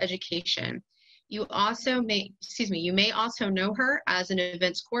Arts Education. You may also know her as an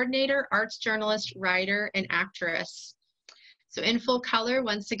events coordinator, arts journalist, writer, and actress. So In Full Color,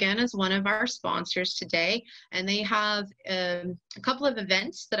 once again, is one of our sponsors today, and they have a couple of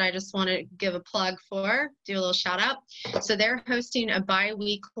events that I just want to give a plug for, do a little shout out. So they're hosting a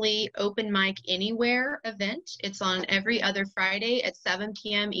bi-weekly Open Mic Anywhere event. It's on every other Friday at 7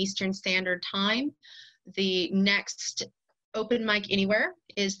 p.m. Eastern Standard Time. The next Open Mic Anywhere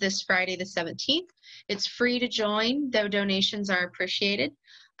is this Friday the 17th. It's free to join, though donations are appreciated.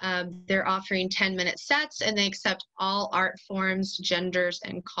 They're offering 10-minute sets, and they accept all art forms, genders,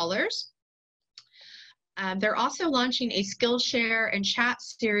 and colors. They're also launching a Skillshare and chat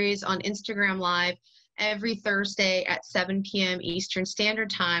series on Instagram Live every Thursday at 7 p.m. Eastern Standard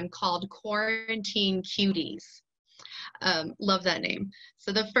Time called Quarantine Cuties. Love that name.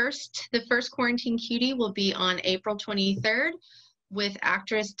 So the first Quarantine Cutie will be on April 23rd with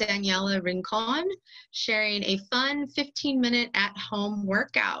actress Daniela Rincon sharing a fun 15-minute at-home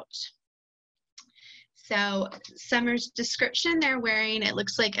workout. So Summer's description, they're wearing, it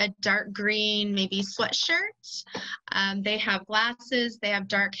looks like a dark green, maybe sweatshirt. They have glasses, they have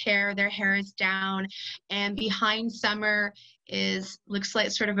dark hair, their hair is down, and behind Summer looks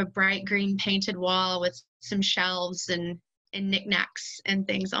like sort of a bright green painted wall with some shelves and knickknacks and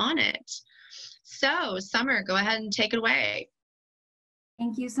things on it. So Summer, go ahead and take it away.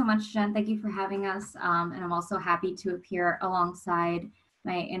 Thank you so much, Jen. Thank you for having us. And I'm also happy to appear alongside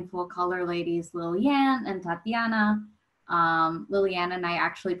my In Full Color ladies, Liliane and Tatiana. Liliane and I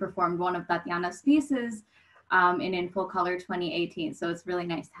actually performed one of Tatiana's pieces in Full Color 2018. So it's really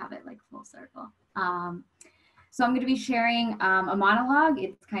nice to have it like full circle. So I'm going to be sharing a monologue.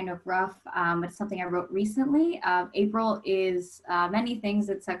 It's kind of rough. It's something I wrote recently. April is many things.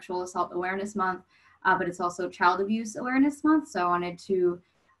 It's Sexual Assault Awareness Month, but it's also Child Abuse Awareness Month. So I wanted to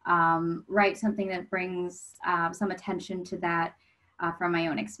write something that brings some attention to that from my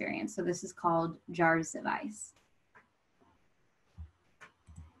own experience. So this is called Jars of Ice.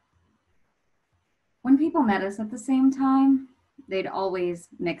 When people met us at the same time, they'd always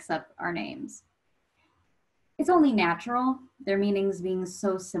mix up our names. It's only natural, their meanings being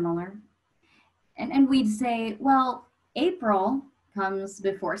so similar. And we'd say, well, April comes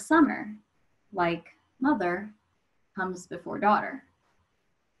before summer, like mother comes before daughter.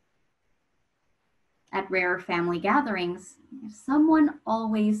 At rare family gatherings, someone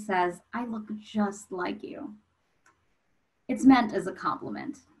always says, I look just like you. It's meant as a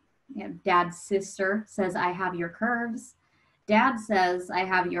compliment. You know, Dad's sister says, I have your curves. Dad says, I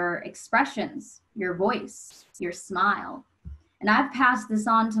have your expressions, your voice, your smile. And I've passed this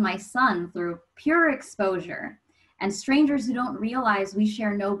on to my son through pure exposure. And strangers who don't realize we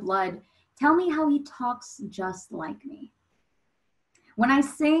share no blood tell me how he talks just like me. When I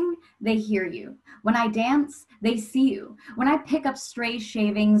sing, they hear you. When I dance, they see you. When I pick up stray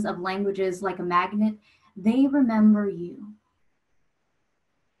shavings of languages like a magnet, they remember you.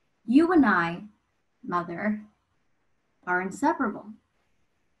 You and I, Mother, are inseparable.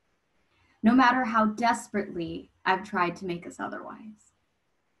 No matter how desperately I've tried to make us otherwise.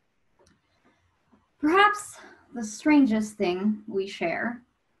 Perhaps the strangest thing we share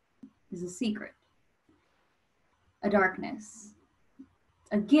is a secret, a darkness,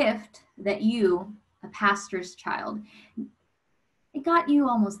 a gift that you, a pastor's child, it got you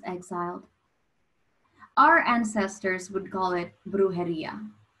almost exiled. Our ancestors would call it brujeria.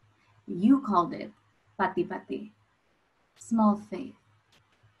 You called it pati pati, small faith.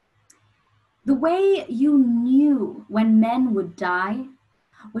 The way you knew when men would die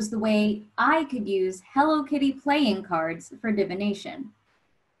was the way I could use Hello Kitty playing cards for divination.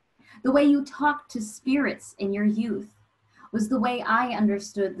 The way you talked to spirits in your youth was the way I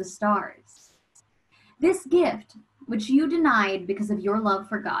understood the stars. This gift, which you denied because of your love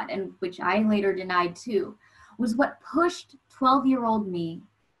for God, and which I later denied too, was what pushed 12-year-old me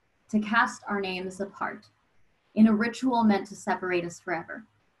to cast our names apart in a ritual meant to separate us forever.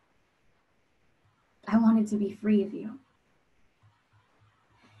 I wanted to be free of you.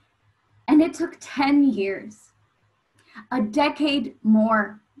 And it took 10 years, a decade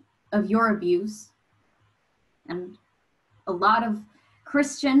more of your abuse, and a lot of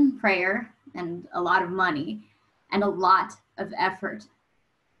Christian prayer, and a lot of money, and a lot of effort.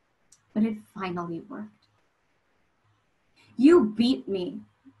 But it finally worked. You beat me,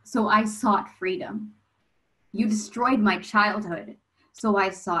 so I sought freedom. You destroyed my childhood, so I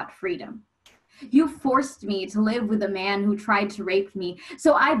sought freedom. You forced me to live with a man who tried to rape me,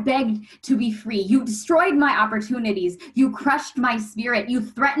 so I begged to be free. You destroyed my opportunities. You crushed my spirit. You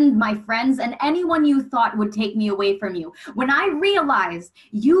threatened my friends and anyone you thought would take me away from you. When I realized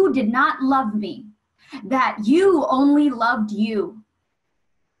you did not love me, that you only loved you,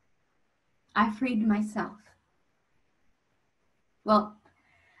 I freed myself. Well,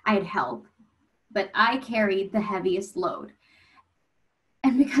 I had help, but I carried the heaviest load.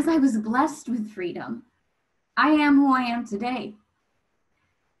 And because I was blessed with freedom, I am who I am today.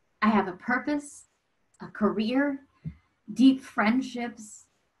 I have a purpose, a career, deep friendships,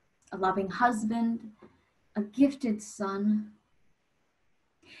 a loving husband, a gifted son.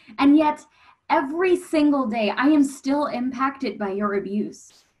 And yet, every single day, I am still impacted by your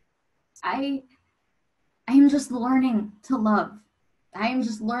abuse. I am just learning to love. I am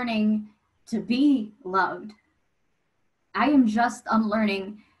just learning to be loved. I am just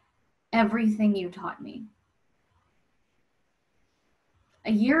unlearning everything you taught me.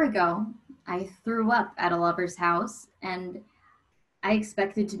 A year ago, I threw up at a lover's house, and I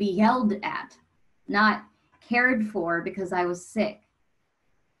expected to be yelled at, not cared for because I was sick.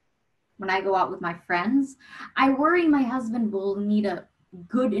 When I go out with my friends, I worry my husband will need a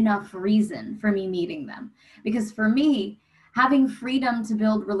good enough reason for me meeting them. Because for me, having freedom to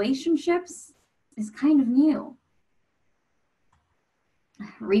build relationships is kind of new.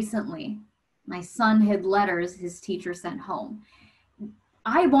 Recently, my son hid letters his teacher sent home.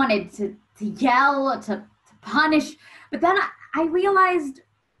 I wanted to yell, to punish, but then I realized,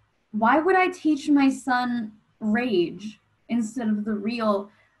 why would I teach my son rage instead of the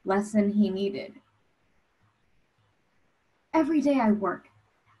real lesson he needed? Every day I work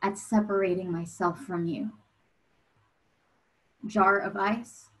at separating myself from you. Jar of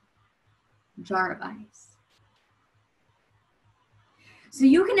ice, jar of ice. So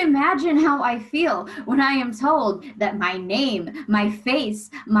you can imagine how I feel when I am told that my name, my face,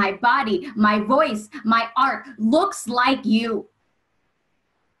 my body, my voice, my art looks like you.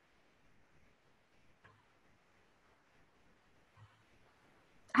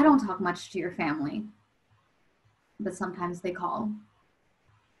 I don't talk much to your family, but sometimes they call.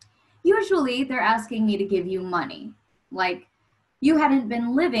 Usually they're asking me to give you money, like you hadn't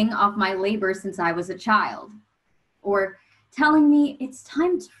been living off my labor since I was a child, or telling me it's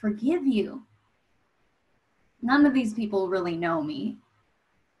time to forgive you. None of these people really know me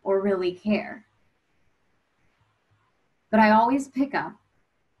or really care. But I always pick up,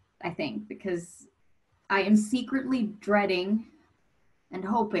 I think, because I am secretly dreading and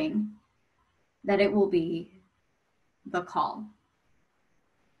hoping that it will be the call.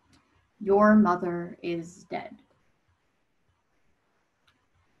 Your mother is dead.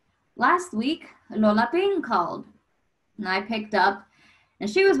 Last week, Lola Ping called, and I picked up, and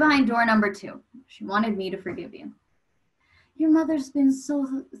she was behind door number 2. She wanted me to forgive you. Your mother's been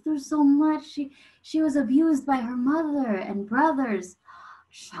through so much. She was abused by her mother and brothers.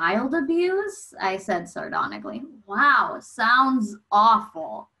 Child abuse? I said sardonically. Wow, sounds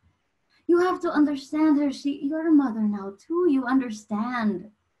awful. You have to understand her. You're a mother now too. You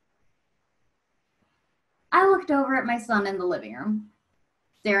understand. I looked over at my son in the living room,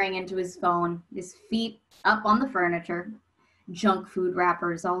 staring into his phone, his feet up on the furniture, junk food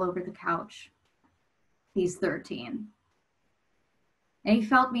wrappers all over the couch. He's 13. And he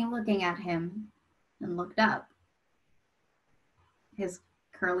felt me looking at him and looked up. His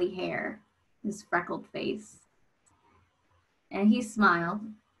curly hair, his freckled face. And he smiled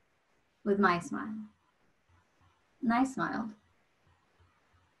with my smile. And I smiled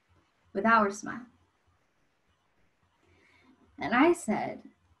with our smile. And I said,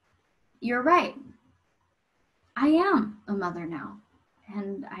 you're right. I am a mother now,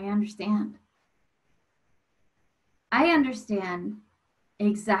 and I understand. I understand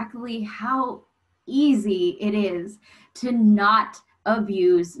exactly how easy it is to not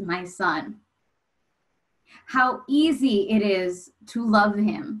abuse my son. How easy it is to love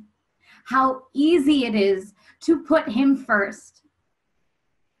him. How easy it is to put him first.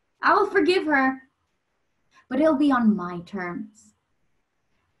 I will forgive her, but it'll be on my terms,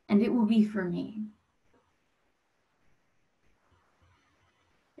 and it will be for me.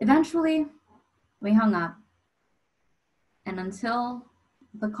 Eventually, we hung up, and until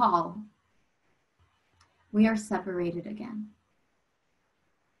the call, we are separated again.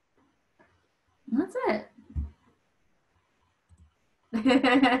 And that's it.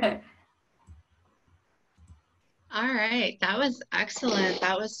 All right, that was excellent.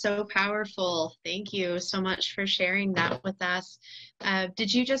 That was so powerful. Thank you so much for sharing that with us.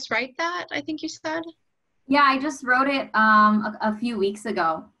 Did you just write that, I think you said? Yeah, I just wrote it a few weeks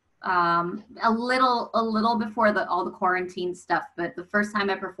ago, a little before all the quarantine stuff, but the first time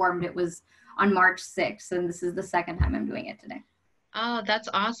I performed it was on March 6th, and this is the second time I'm doing it today. Oh, that's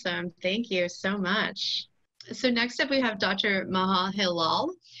awesome. Thank you so much. So next up we have Dr. Maha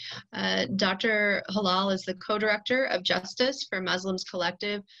Hilal. Dr. Hilal is the co-director of Justice for Muslims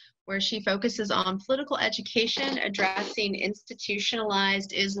Collective, where she focuses on political education addressing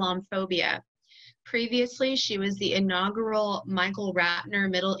institutionalized Islamophobia. Previously, she was the inaugural Michael Ratner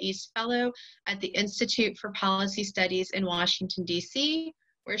Middle East Fellow at the Institute for Policy Studies in Washington, D.C.,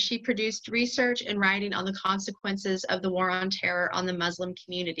 where she produced research and writing on the consequences of the war on terror on the Muslim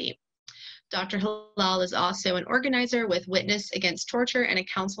community. Dr. Hilal is also an organizer with Witness Against Torture and a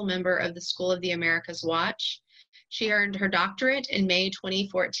council member of the School of the Americas Watch. She earned her doctorate in May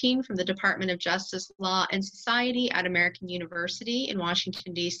 2014 from the Department of Justice, Law, and Society at American University in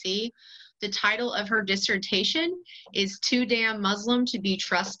Washington, D.C. The title of her dissertation is Too Damn Muslim to Be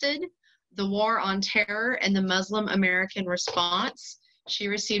Trusted: The War on Terror and the Muslim American Response. She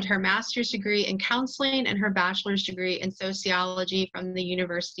received her master's degree in counseling and her bachelor's degree in sociology from the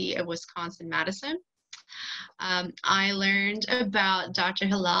University of Wisconsin-Madison. I learned about Dr.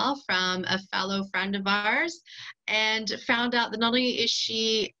 Hilal from a fellow friend of ours and found out that not only is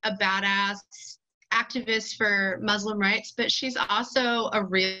she a badass activist for Muslim rights, but she's also a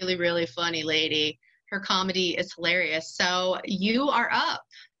really, really funny lady. Her comedy is hilarious. So you are up.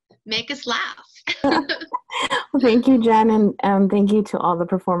 Make us laugh. Well, thank you, Jen, and thank you to all the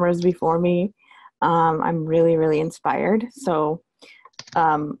performers before me. I'm really, really inspired. So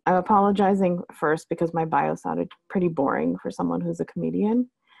I'm apologizing first because my bio sounded pretty boring for someone who's a comedian,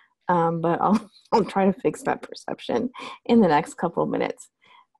 but I'll try to fix that perception in the next couple of minutes.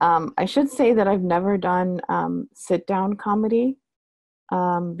 I should say that I've never done sit-down comedy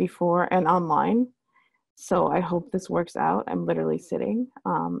before and online, so I hope this works out. I'm literally sitting,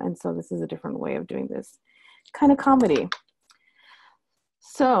 and so this is a different way of doing this kind of comedy.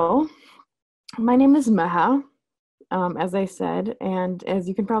 So my name is Maha, as I said, and as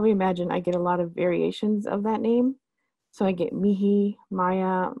you can probably imagine, I get a lot of variations of that name. So I get Mihi,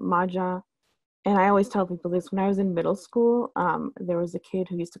 Maya, Maja, and I always tell people this. When I was in middle school, there was a kid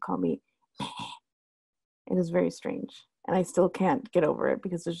who used to call me Meh. It is very strange, and I still can't get over it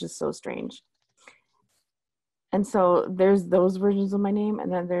because it's just so strange. And so there's those versions of my name,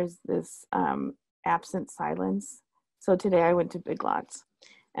 and then there's this absent silence. So today I went to Big Lots,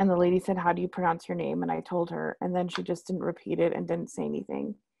 and the lady said, "How do you pronounce your name?" And I told her, and then she just didn't repeat it and didn't say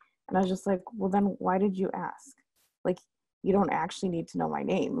anything. And I was just like, well, then why did you ask? Like, you don't actually need to know my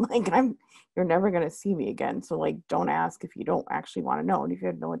name. Like, you're never going to see me again. So like, don't ask if you don't actually want to know and if you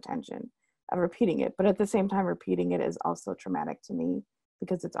have no intention of repeating it. But at the same time, repeating it is also traumatic to me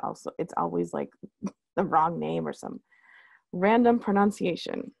because it's always like the wrong name or some random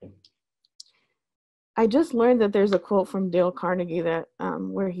pronunciation. I just learned that there's a quote from Dale Carnegie that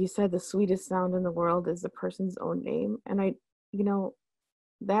where he said the sweetest sound in the world is the person's own name. And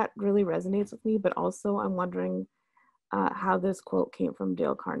that really resonates with me, but also I'm wondering how this quote came from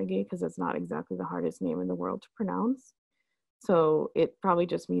Dale Carnegie, because it's not exactly the hardest name in the world to pronounce. So it probably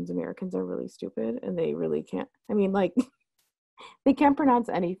just means Americans are really stupid and they really can't, they can't pronounce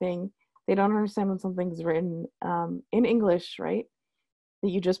anything. They don't understand when something's written in English, right?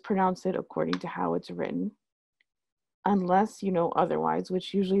 That you just pronounce it according to how it's written, unless you know otherwise,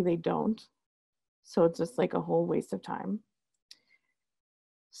 which usually they don't. So it's just like a whole waste of time.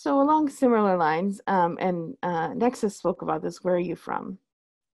 So along similar lines, and Nexus spoke about this, where are you from?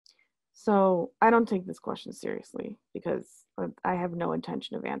 So I don't take this question seriously because I have no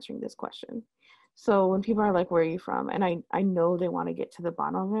intention of answering this question. So when people are like, where are you from? And I know they want to get to the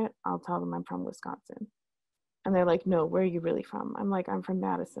bottom of it, I'll tell them I'm from Wisconsin. And they're like, no, where are you really from? I'm like, I'm from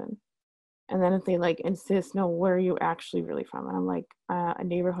Madison. And then if they like insist, no, where are you actually really from? And I'm like, a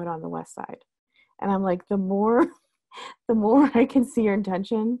neighborhood on the west side. And I'm like, the more I can see your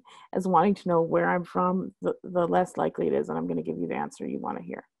intention as wanting to know where I'm from, the less likely it is that I'm going to give you the answer you want to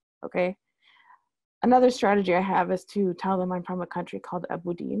hear. Okay. Another strategy I have is to tell them I'm from a country called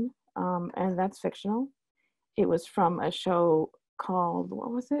Abudin, and that's fictional. It was from a show called,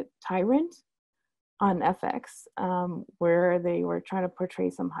 what was it? Tyrant on FX, where they were trying to portray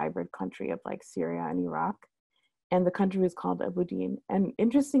some hybrid country of like Syria and Iraq. And the country was called Abudin. And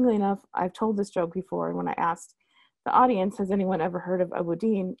interestingly enough, I've told this joke before, and when I asked the audience, has anyone ever heard of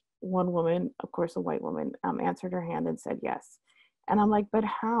Abudin? One woman, of course, a white woman, answered her hand and said yes. And I'm like, but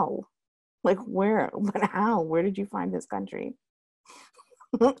how? Like, where? But how? Where did you find this country?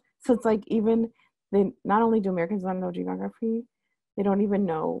 So it's like, even not only do Americans not know geography, they don't even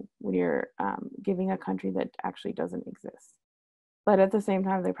know when you're giving a country that actually doesn't exist. But at the same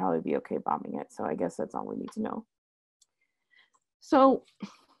time, they'd probably be okay bombing it. So I guess that's all we need to know. So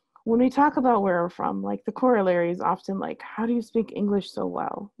when we talk about where we're from, like the corollary is often like, how do you speak English so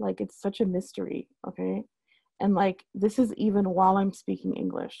well? Like, it's such a mystery, okay? And like, this is even while I'm speaking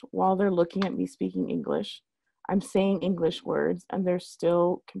English, while they're looking at me speaking English, I'm saying English words and they're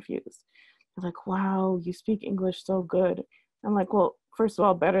still confused. They're like, wow, you speak English so good. I'm like, well, first of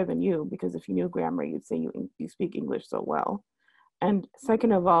all, better than you, because if you knew grammar, you'd say you speak English so well. And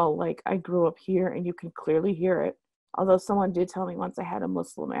second of all, like, I grew up here and you can clearly hear it. Although someone did tell me once I had a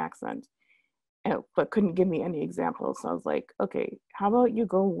Muslim accent, but couldn't give me any examples. So I was like, okay, how about you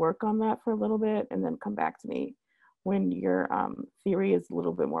go work on that for a little bit and then come back to me when your theory is a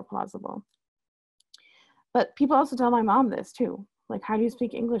little bit more plausible. But people also tell my mom this too. Like, how do you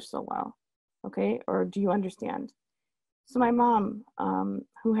speak English so well? Okay, or do you understand? So my mom,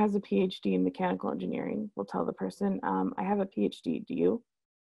 who has a PhD in mechanical engineering, will tell the person, I have a PhD, do you?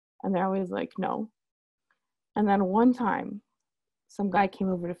 And they're always like, no. And then one time, some guy came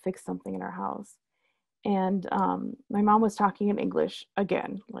over to fix something in our house. And my mom was talking in English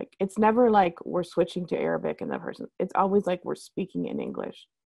again. Like, it's never like we're switching to Arabic and the person, it's always like we're speaking in English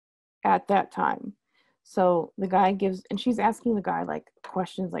at that time. So the guy gives, and she's asking the guy like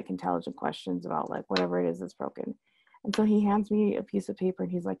questions, like intelligent questions about like whatever it is that's broken. And so he hands me a piece of paper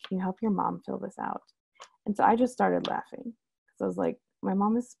and he's like, can you help your mom fill this out? And so I just started laughing because I was like, my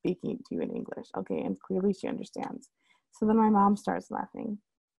mom is speaking to you in English. Okay, and clearly she understands. So then my mom starts laughing.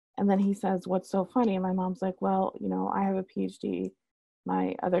 And then he says, what's so funny? And my mom's like, well, you know, I have a PhD.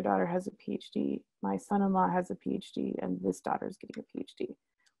 My other daughter has a PhD. My son-in-law has a PhD. And this daughter's getting a PhD.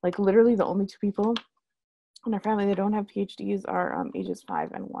 Like literally the only two people in our family that don't have PhDs are ages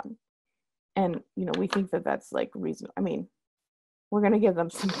 5 and 1. And, you know, we think that that's like reasonable. I mean, we're going to give them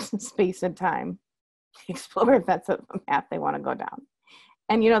some space and time to explore if that's a path they want to go down.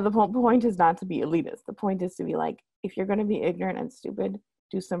 And, you know, the point is not to be elitist. The point is to be like, if you're going to be ignorant and stupid,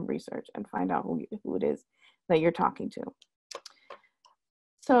 do some research and find out who it is that you're talking to.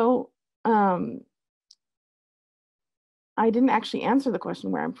 So I didn't actually answer the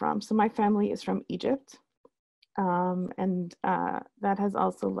question where I'm from. So my family is from Egypt. And that has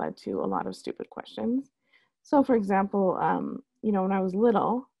also led to a lot of stupid questions. So for example, you know, when I was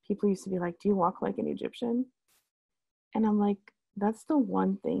little, people used to be like, do you walk like an Egyptian? And I'm like, that's the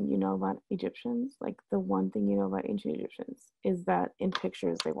one thing you know about Egyptians. Like the one thing you know about ancient Egyptians is that in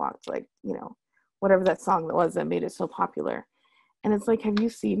pictures they walked like, you know, whatever that song that was that made it so popular. And it's like, have you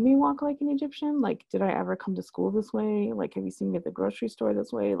seen me walk like an Egyptian? Like, did I ever come to school this way? Like, have you seen me at the grocery store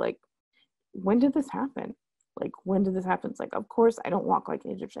this way? Like, when did this happen? Like, when did this happen? It's like, of course I don't walk like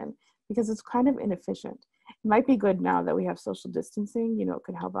an Egyptian because it's kind of inefficient. It might be good now that we have social distancing, you know, it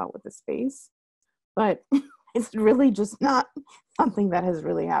could help out with the space, but it's really just not something that has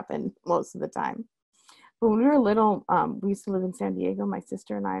really happened most of the time. But when we were little, we used to live in San Diego, my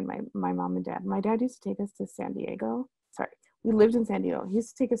sister and I and my mom and dad. My dad used to take us to San Diego. Sorry, we lived in San Diego. He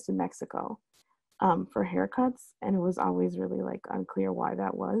used to take us to Mexico for haircuts. And it was always really like unclear why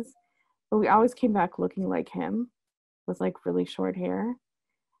that was. But we always came back looking like him with like really short hair.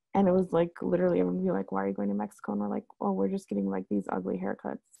 And it was like literally everyone would be like, why are you going to Mexico? And we're like, oh, we're just getting like these ugly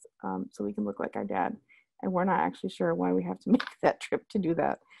haircuts so we can look like our dad. And we're not actually sure why we have to make that trip to do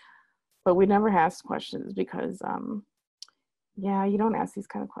that. But we never asked questions because, yeah, you don't ask these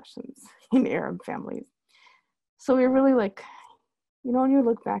kind of questions in Arab families. So we're really like, you know, when you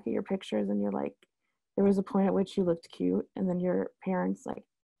look back at your pictures and you're like, there was a point at which you looked cute and then your parents like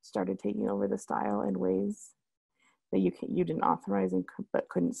started taking over the style in ways that you didn't authorize and but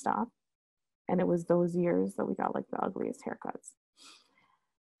couldn't stop. And it was those years that we got like the ugliest haircuts.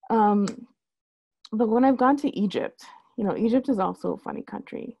 But when I've gone to Egypt, you know, Egypt is also a funny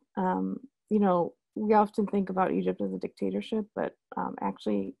country. You know, we often think about Egypt as a dictatorship, but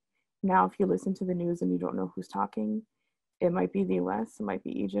actually now if you listen to the news and you don't know who's talking, it might be the US, it might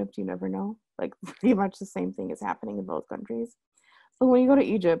be Egypt, you never know. Like pretty much the same thing is happening in both countries. So when you go to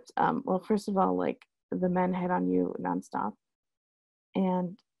Egypt, well, first of all, like the men hit on you nonstop.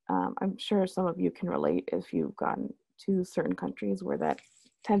 And I'm sure some of you can relate if you've gone to certain countries where that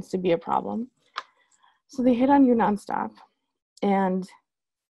tends to be a problem. So they hit on you nonstop. And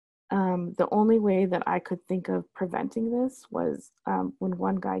the only way that I could think of preventing this was when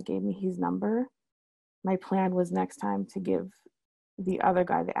one guy gave me his number, my plan was next time to give the other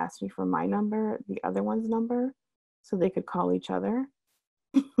guy that asked me for my number, the other one's number, so they could call each other.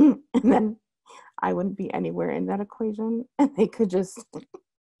 And then I wouldn't be anywhere in that equation. And they could just,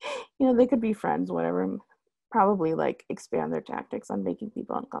 you know, they could be friends, whatever, probably like expand their tactics on making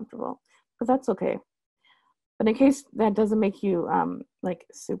people uncomfortable. But that's okay. But in case that doesn't make you like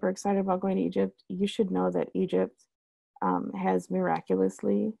super excited about going to Egypt, you should know that Egypt has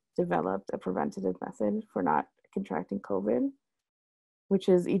miraculously developed a preventative method for not contracting COVID, which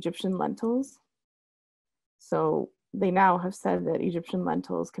is Egyptian lentils. So they now have said that Egyptian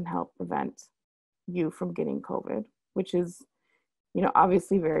lentils can help prevent you from getting COVID, which is, you know,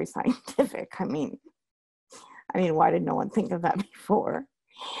 obviously very scientific. I mean, why did no one think of that before?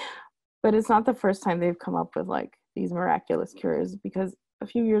 But it's not the first time they've come up with like these miraculous cures, because a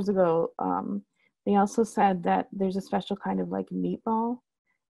few years ago, they also said that there's a special kind of like meatball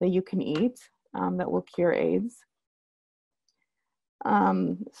that you can eat that will cure AIDS.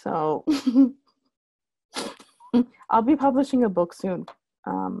 So I'll be publishing a book soon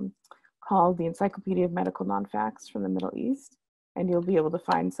called The Encyclopedia of Medical Non-Facts from the Middle East. And you'll be able to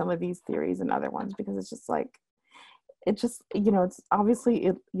find some of these theories and other ones, because it's just like, you know, it's obviously,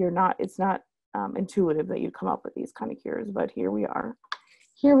 it's not intuitive that you'd come up with these kind of cures, but here we are.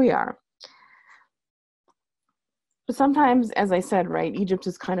 But sometimes, as I said, right, Egypt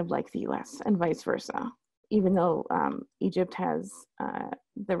is kind of like the US and vice versa, even though Egypt has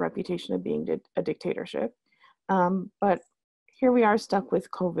the reputation of being a dictatorship. But here we are stuck with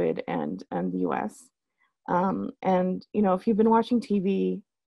COVID and the US. And, you know, if you've been watching TV,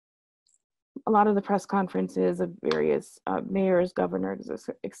 a lot of the press conferences of various mayors, governors,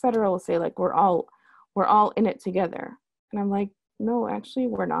 et cetera, will say like, we're all in it together. And I'm like, no, actually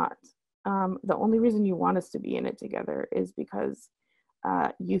we're not. The only reason you want us to be in it together is because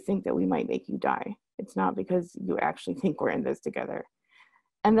you think that we might make you die. It's not because you actually think we're in this together.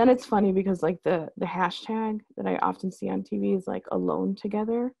 And then it's funny because like the hashtag that I often see on TV is like alone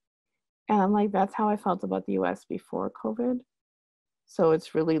together. And I'm like, that's how I felt about the US before COVID. So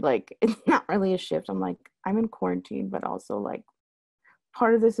it's really like, it's not really a shift. I'm like, I'm in quarantine, but also like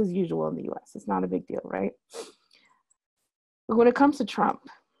part of this is usual in the US. It's not a big deal, right? But when it comes to Trump,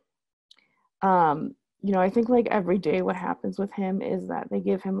 you know, I think like every day what happens with him is that they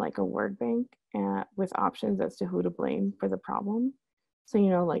give him like a word bank with options as to who to blame for the problem. So, you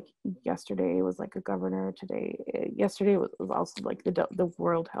know, like yesterday was like a governor, yesterday was also like the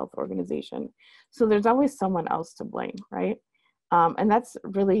World Health Organization. So there's always someone else to blame, right? And that's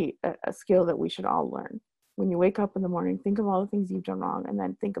really a skill that we should all learn. When you wake up in the morning, think of all the things you've done wrong, and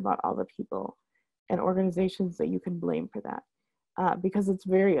then think about all the people and organizations that you can blame for that. Because it's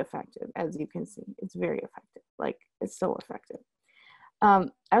very effective, as you can see. It's very effective. Like, it's so effective. I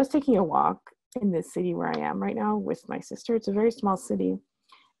was taking a walk in this city where I am right now with my sister. It's a very small city.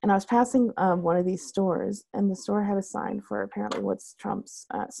 And I was passing one of these stores, and the store had a sign for apparently what's Trump's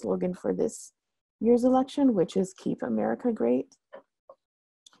slogan for this year's election, which is Keep America Great.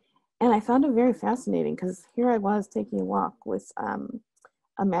 And I found it very fascinating because here I was taking a walk with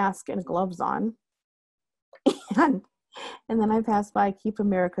a mask and gloves on. And then I passed by Keep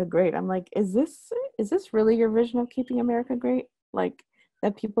America Great. I'm like, is this really your vision of keeping America great? Like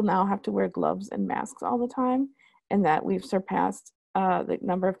that people now have to wear gloves and masks all the time, and that we've surpassed the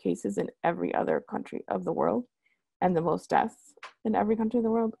number of cases in every other country of the world and the most deaths in every country of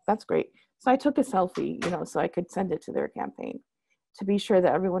the world. That's great. So I took a selfie, you know, so I could send it to their campaign to be sure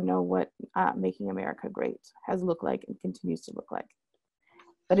that everyone know what making America great has looked like and continues to look like.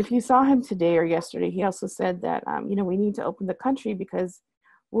 But if you saw him today or yesterday, he also said that, you know, we need to open the country because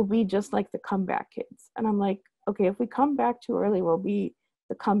we'll be just like the comeback kids. And I'm like, okay, if we come back too early, we'll be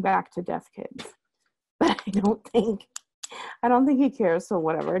the comeback to death kids. But I don't think he cares, so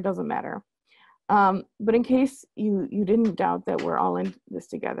whatever, it doesn't matter. But in case you didn't doubt that we're all in this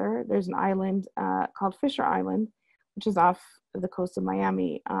together, there's an island called Fisher Island, which is off the coast of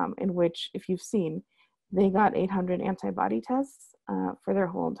Miami, in which, if you've seen, they got 800 antibody tests for their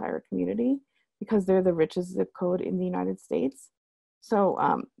whole entire community because they're the richest zip code in the United States. So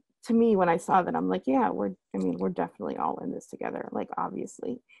to me, when I saw that, I'm like, yeah, we're definitely all in this together. Like,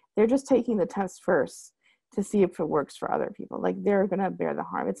 obviously, they're just taking the test first to see if it works for other people. Like, they're gonna bear the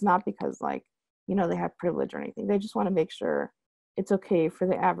harm. It's not because, like, you know, they have privilege or anything. They just want to make sure it's okay for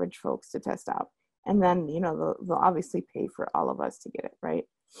the average folks to test out. And then, you know, they'll obviously pay for all of us to get it, right?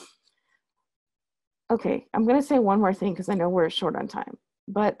 Okay, I'm gonna say one more thing because I know we're short on time.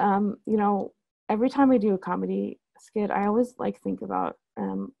 But you know, every time I do a comedy skit, I always like think about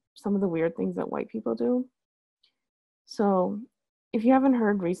some of the weird things that white people do. So if you haven't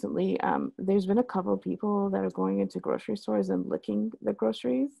heard recently, there's been a couple of people that are going into grocery stores and licking the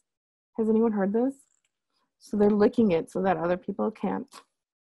groceries. Has anyone heard this? So they're licking it so that other people can't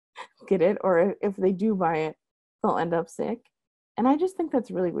get it, or if they do buy it, they'll end up sick. And I just think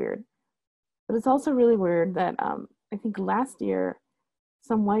that's really weird. But it's also really weird that I think last year,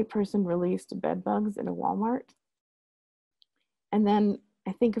 some white person released bed bugs in a Walmart. And then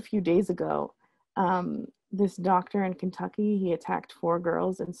I think a few days ago, this doctor in Kentucky, he attacked 4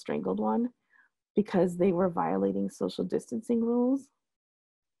 girls and strangled one because they were violating social distancing rules.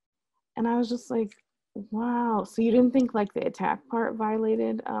 And I was just like, wow. So you didn't think like the attack part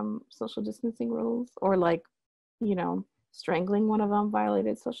violated social distancing rules, or like, you know, strangling one of them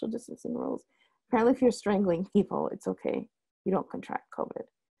violated social distancing rules? Apparently if you're strangling people, it's okay. You don't contract COVID.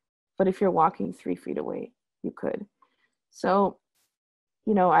 But if you're walking 3 feet away, you could. So,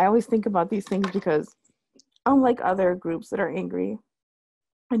 you know, I always think about these things because unlike other groups that are angry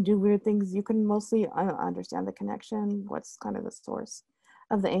and do weird things, you can mostly understand the connection, what's kind of the source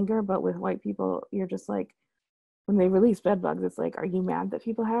of the anger. But with white people, you're just like, when they release bed bugs, it's like, are you mad that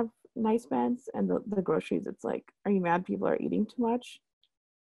people have nice beds? And the groceries, it's like, are you mad people are eating too much?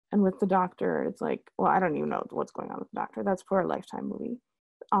 And with the doctor, it's like, well, I don't even know what's going on with the doctor. That's for a Lifetime movie.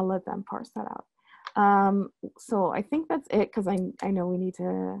 I'll let them parse that out. So I think that's it, because I know we need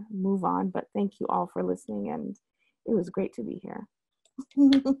to move on, but thank you all for listening. And It was great to be here.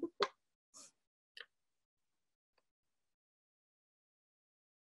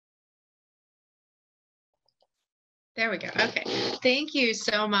 There we go. Okay. Thank you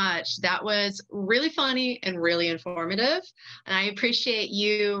so much. That was really funny and really informative. And I appreciate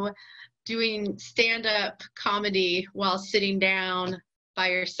you doing stand-up comedy while sitting down by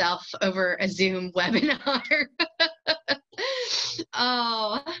yourself over a Zoom webinar.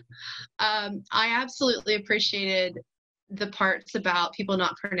 I absolutely appreciated the parts about people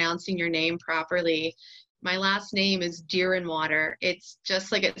not pronouncing your name properly. My last name is Deerenwater. It's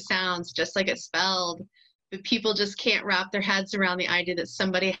just like it sounds, just like it's spelled. But people just can't wrap their heads around the idea that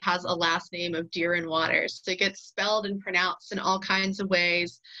somebody has a last name of Deerenwater. So it gets spelled and pronounced in all kinds of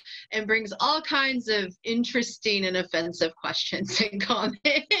ways and brings all kinds of interesting and offensive questions and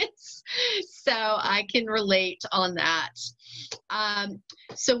comments. So I can relate on that.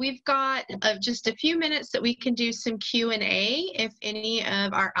 So we've got just a few minutes that we can do some Q&A. If any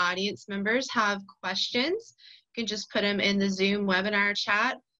of our audience members have questions, you can just put them in the Zoom webinar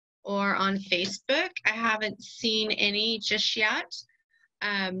chat or on Facebook. I haven't seen any just yet.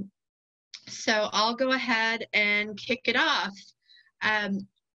 So I'll go ahead and kick it off.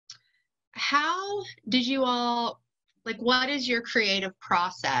 How did you all, like, what is your creative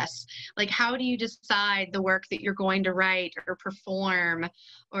process? Like, how do you decide the work that you're going to write or perform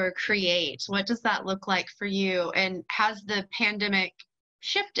or create? What does that look like for you? And has the pandemic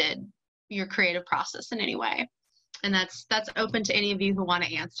shifted your creative process in any way? And that's open to any of you who want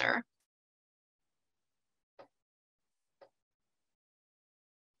to answer.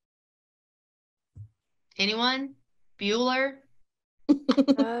 Anyone? Bueller?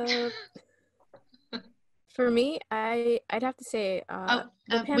 For me, I'd have to say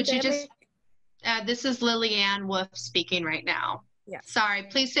would you just, this is Liliane Wolf speaking right now. Yes. Sorry,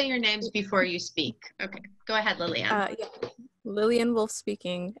 please say your names before you speak. Okay, go ahead, Liliane. Yeah. Liliane Wolf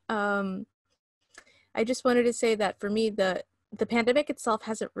speaking. I just wanted to say that for me, the pandemic itself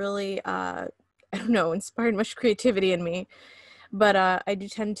hasn't really, I don't know, inspired much creativity in me. But I do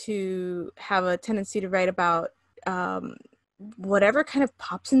tend to have a tendency to write about whatever kind of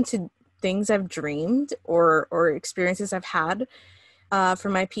pops into things I've dreamed or experiences I've had. For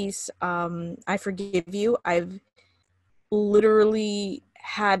my piece, I Forgive You, I've literally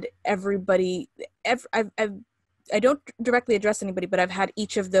had everybody, I don't directly address anybody, but I've had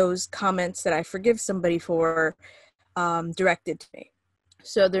each of those comments that I forgive somebody for directed to me.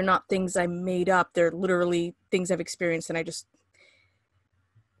 So they're not things I made up. They're literally things I've experienced, and I just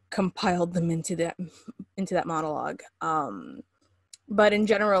compiled them into that monologue. But in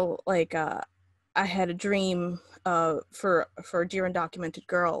general, like I had a dream for a dear undocumented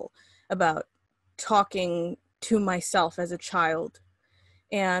girl about talking to myself as a child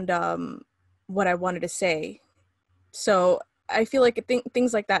and what I wanted to say. So I feel like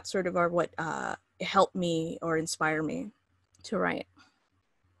things like that sort of are what help me or inspire me to write.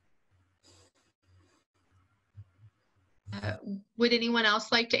 Would anyone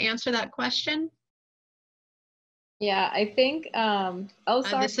else like to answer that question? Yeah, I think,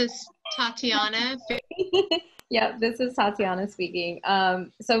 this is Tatiana. Yeah, this is Tatiana speaking.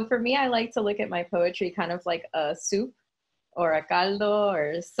 So for me, I like to look at my poetry kind of like a soup or a caldo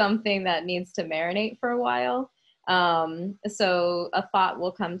or something that needs to marinate for a while. So a thought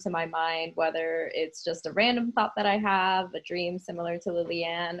will come to my mind, whether it's just a random thought that I have, a dream similar to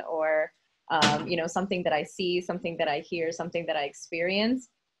Liliane, or you know, something that I see, something that I hear, something that I experience.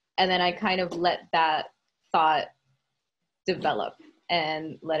 And then I kind of let that thought develop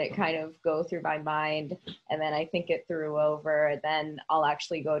and let it kind of go through my mind. And then I think it through over, and then I'll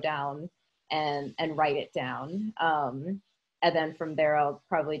actually go down and write it down. And then from there, I'll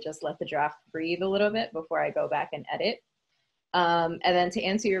probably just let the draft breathe a little bit before I go back and edit. And then to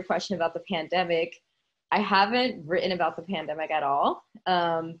answer your question about the pandemic, I haven't written about the pandemic at all,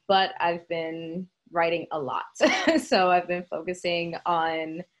 but I've been writing a lot. So I've been focusing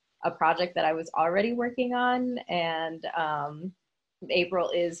on a project that I was already working on, and April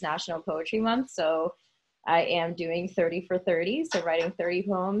is National Poetry Month. So I am doing 30 for 30, so writing 30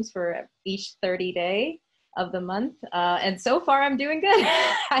 poems for each 30 day of the month. And so far I'm doing good.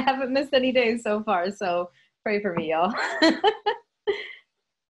 I haven't missed any days so far, so pray for me, y'all.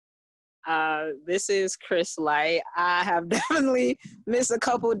 This is Chris Light. I have definitely missed a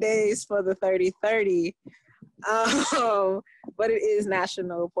couple days for the 30-30, but it is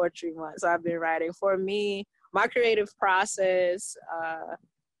National Poetry Month, so I've been writing. For me, my creative process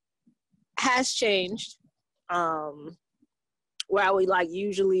has changed, where I would like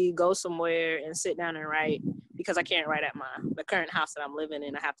usually go somewhere and sit down and write, because I can't write at the current house that I'm living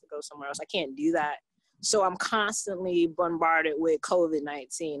in. I have to go somewhere else. I can't do that So I'm constantly bombarded with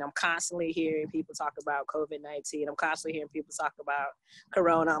COVID-19. I'm constantly hearing people talk about COVID-19. I'm constantly hearing people talk about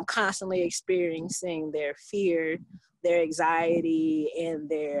Corona. I'm constantly experiencing their fear, their anxiety, and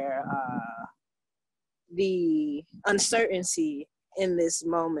their the uncertainty in this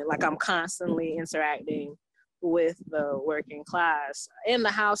moment. Like, I'm constantly interacting with the working class and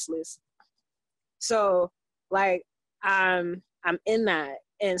the houseless. So like I'm in that.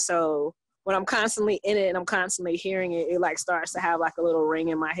 And so when I'm constantly in it and I'm constantly hearing it, it like starts to have like a little ring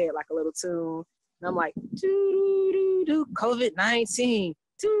in my head, like a little tune. And I'm like, doo-doo-doo-doo, COVID-19,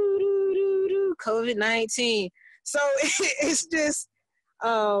 doo-doo-doo-doo, COVID-19. So it's just,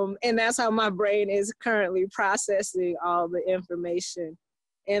 and that's how my brain is currently processing all the information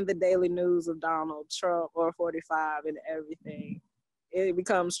and the daily news of Donald Trump or 45 and everything. It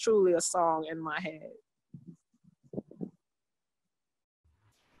becomes truly a song in my head.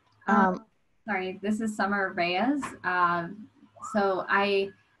 Sorry, this is Summer Reyes. So I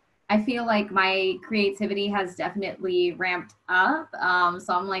feel like my creativity has definitely ramped up.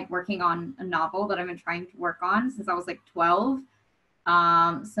 So I'm like working on a novel that I've been trying to work on since I was like 12.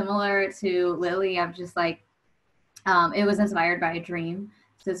 Similar to Lily, I've just like, it was inspired by a dream.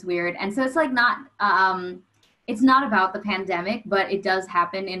 So it's weird. And so it's like not, it's not about the pandemic, but it does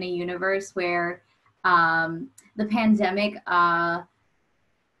happen in a universe where the pandemic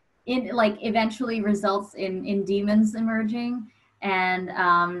eventually results in demons emerging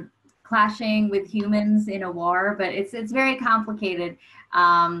and clashing with humans in a war. But it's very complicated.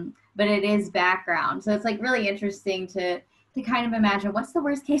 But it is background, so it's like really interesting to kind of imagine what's the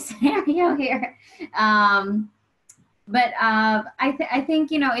worst case scenario here. But I think,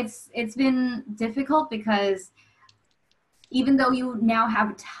 you know, it's been difficult because even though you now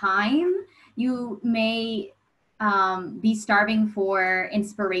have time, you may be starving for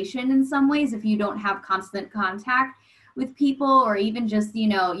inspiration in some ways if you don't have constant contact with people, or even just, you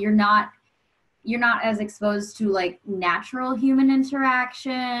know, you're not as exposed to like natural human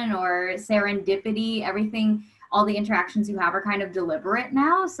interaction or serendipity. Everything, all the interactions you have are kind of deliberate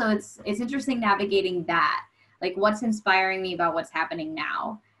now. So it's interesting navigating that. Like, what's inspiring me about what's happening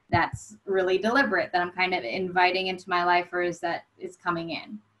now that's really deliberate, that I'm kind of inviting into my life, or is that is coming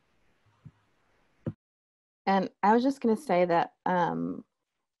in? And I was just going to say that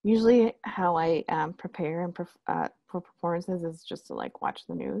usually how I prepare and for performances is just to like watch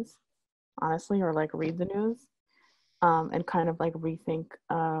the news, honestly, or like read the news and kind of like rethink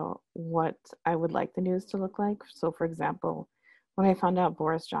what I would like the news to look like. So for example, when I found out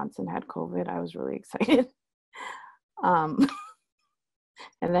Boris Johnson had COVID, I was really excited. And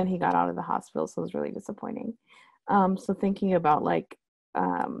then he got out of the hospital, so it was really disappointing. So thinking about like,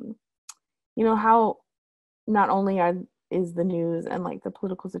 you know, how not only is the news and like the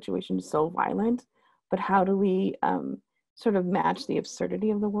political situation so violent, but how do we sort of match the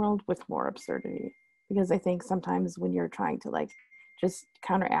absurdity of the world with more absurdity? Because I think sometimes when you're trying to like just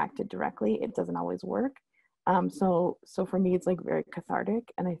counteract it directly, it doesn't always work. So for me, it's like very cathartic.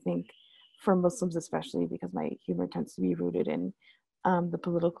 And I think for Muslims, especially because my humor tends to be rooted in the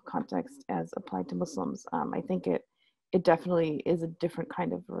political context as applied to Muslims, I think it definitely is a different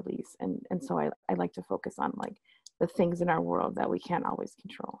kind of release. And so I like to focus on like the things in our world that we can't always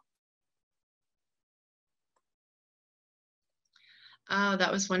control. Oh,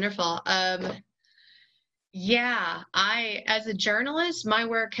 that was wonderful. Yeah, as a journalist, the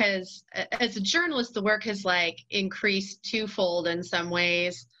work has like increased twofold in some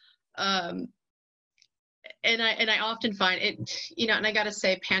ways. And I often find it, you know, and I got to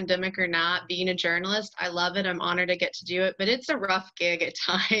say, pandemic or not, being a journalist, I love it. I'm honored to get to do it, but it's a rough gig at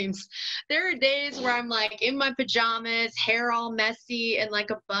times. There are days where I'm like in my pajamas, hair all messy, and like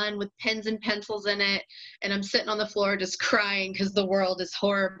a bun with pens and pencils in it. And I'm sitting on the floor just crying because the world is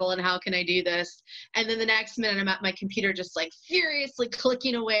horrible and how can I do this? And then the next minute I'm at my computer just like furiously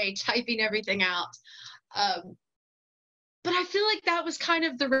clicking away, typing everything out. But I feel like that was kind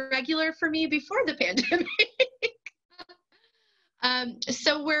of the regular for me before the pandemic.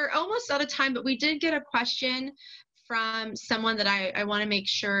 So we're almost out of time, but we did get a question from someone that I want to make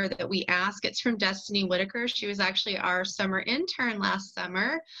sure that we ask. It's from Destiny Whitaker. She was actually our summer intern last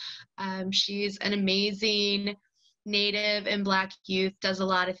summer. She's an amazing Native and Black youth, does a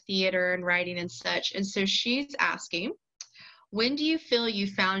lot of theater and writing and such. And so she's asking, when do you feel you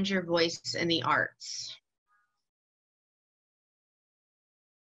found your voice in the arts?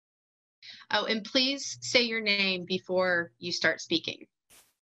 Oh, and please say your name before you start speaking.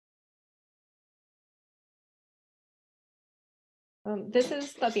 This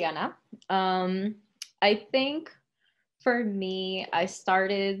is Tatiana. I think for me, I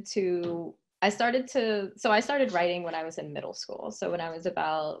started to I started writing when I was in middle school. So when I was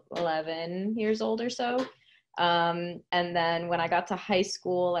about 11 years old or so. And then when I got to high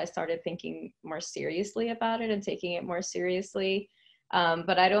school, I started thinking more seriously about it and taking it more seriously.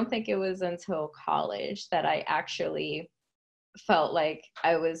 But I don't think it was until college that I actually felt like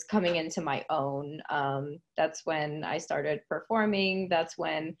I was coming into my own. That's when I started performing. That's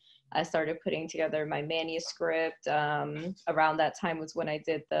when I started putting together my manuscript. Around that time was when I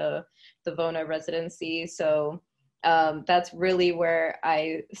did the VONA residency. So that's really where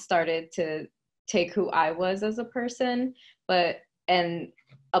I started to take who I was as a person, and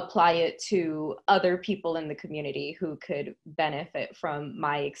apply it to other people in the community who could benefit from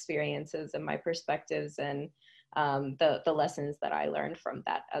my experiences and my perspectives and the lessons that I learned from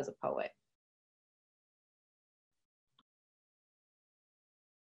that as a poet.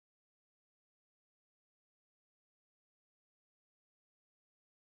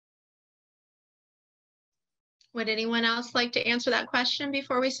 Would anyone else like to answer that question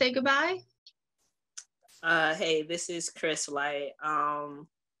before we say goodbye? Hey, this is Chris Light.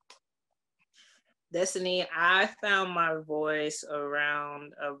 Destiny, I found my voice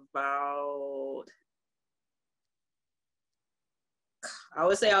around about, I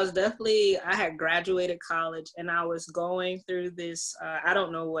would say I had graduated college and I was going through this, I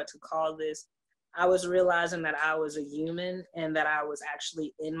don't know what to call this. I was realizing that I was a human and that I was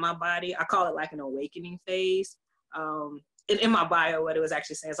actually in my body. I call it like an awakening phase. In my bio, what it was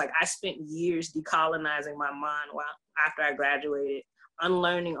actually saying is like, I spent years decolonizing my mind after I graduated,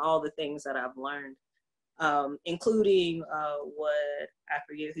 unlearning all the things that I've learned, including what, I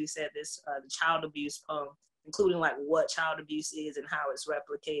forget who said this, the child abuse poem, including like what child abuse is and how it's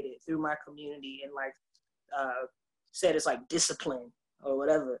replicated through my community, and like said it's like discipline or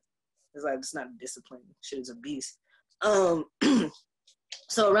whatever. It's like, it's not discipline, shit is abuse. So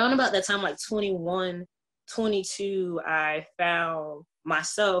around about that time, like 21, 22, I found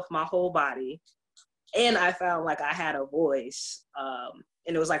myself, my whole body, and I found like I had a voice,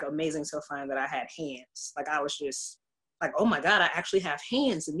 and it was like amazing to find that I had hands. Like I was just like, oh my God, I actually have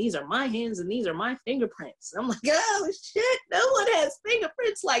hands, and these are my hands, and these are my fingerprints. And I'm like, oh shit, no one has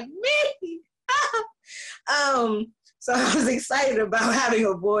fingerprints like me. So I was excited about having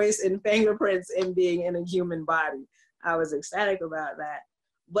a voice and fingerprints and being in a human body. I was ecstatic about that.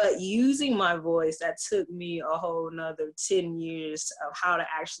 But using my voice, that took me a whole nother 10 years of how to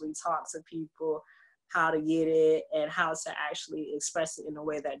actually talk to people, how to get it, and how to actually express it in a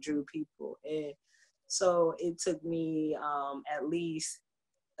way that drew people in. So it took me at least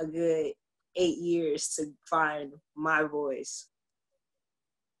a good 8 years to find my voice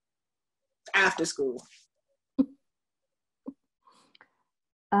after school.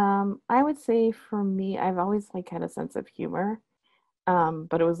 I would say for me, I've always like had a sense of humor.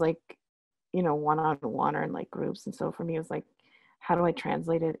 But it was like, you know, one-on-one or in like groups. And so for me, it was like, how do I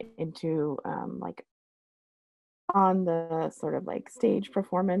translate it into like on the sort of like stage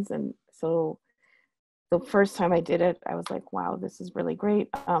performance? And so the first time I did it, I was like, wow, this is really great.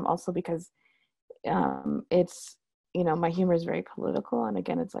 Also because it's, you know, my humor is very political. And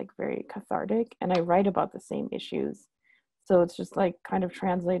again, it's like very cathartic. And I write about the same issues. So it's just like kind of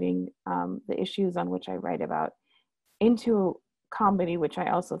translating the issues on which I write about into comedy, which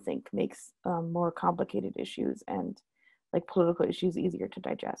I also think makes more complicated issues and like political issues easier to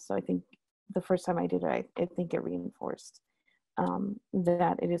digest. So I think the first time I did it, I think it reinforced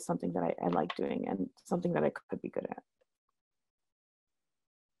that it is something that I like doing and something that I could be good at.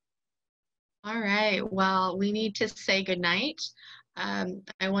 All right, well, we need to say goodnight. I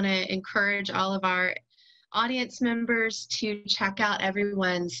want to encourage all of our audience members to check out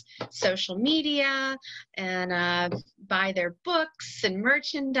everyone's social media and buy their books and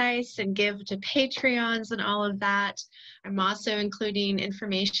merchandise and give to Patreons and all of that. I'm also including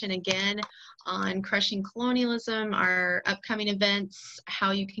information again on Crushing Colonialism, our upcoming events,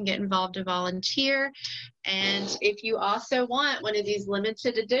 how you can get involved to volunteer. And if you also want one of these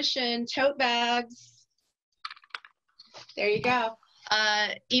limited edition tote bags, there you go.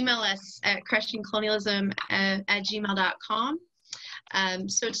 Email us at crushingcolonialism@gmail.com.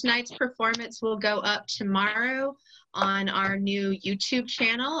 So tonight's performance will go up tomorrow on our new YouTube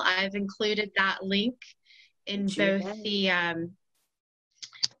channel. I've included that link in both the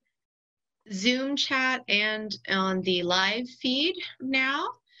Zoom chat and on the live feed now.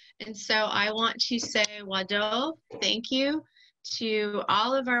 And so I want to say Wado, thank you to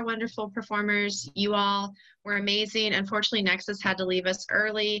all of our wonderful performers. You all were amazing. Unfortunately, Nexus had to leave us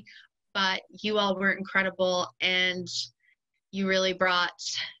early, but you all were incredible, and you really brought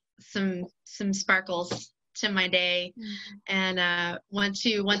some sparkles to my day. And want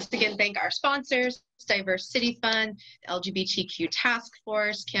to once again thank our sponsors, Diverse City Fund, LGBTQ Task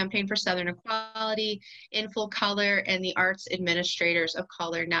Force, Campaign for Southern Equality, In Full Color, and the Arts Administrators of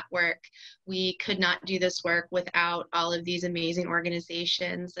Color Network. We could not do this work without all of these amazing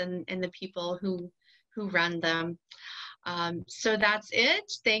organizations and the people who run them. So that's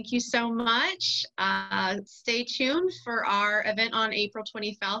it. Thank you so much. Stay tuned for our event on April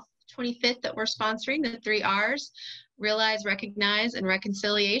 25th that we're sponsoring, the 3 R's, Realize, Recognize, and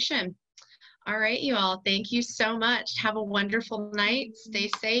Reconciliation. All right, you all, thank you so much. Have a wonderful night. Stay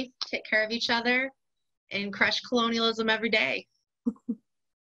safe, take care of each other, and crush colonialism every day.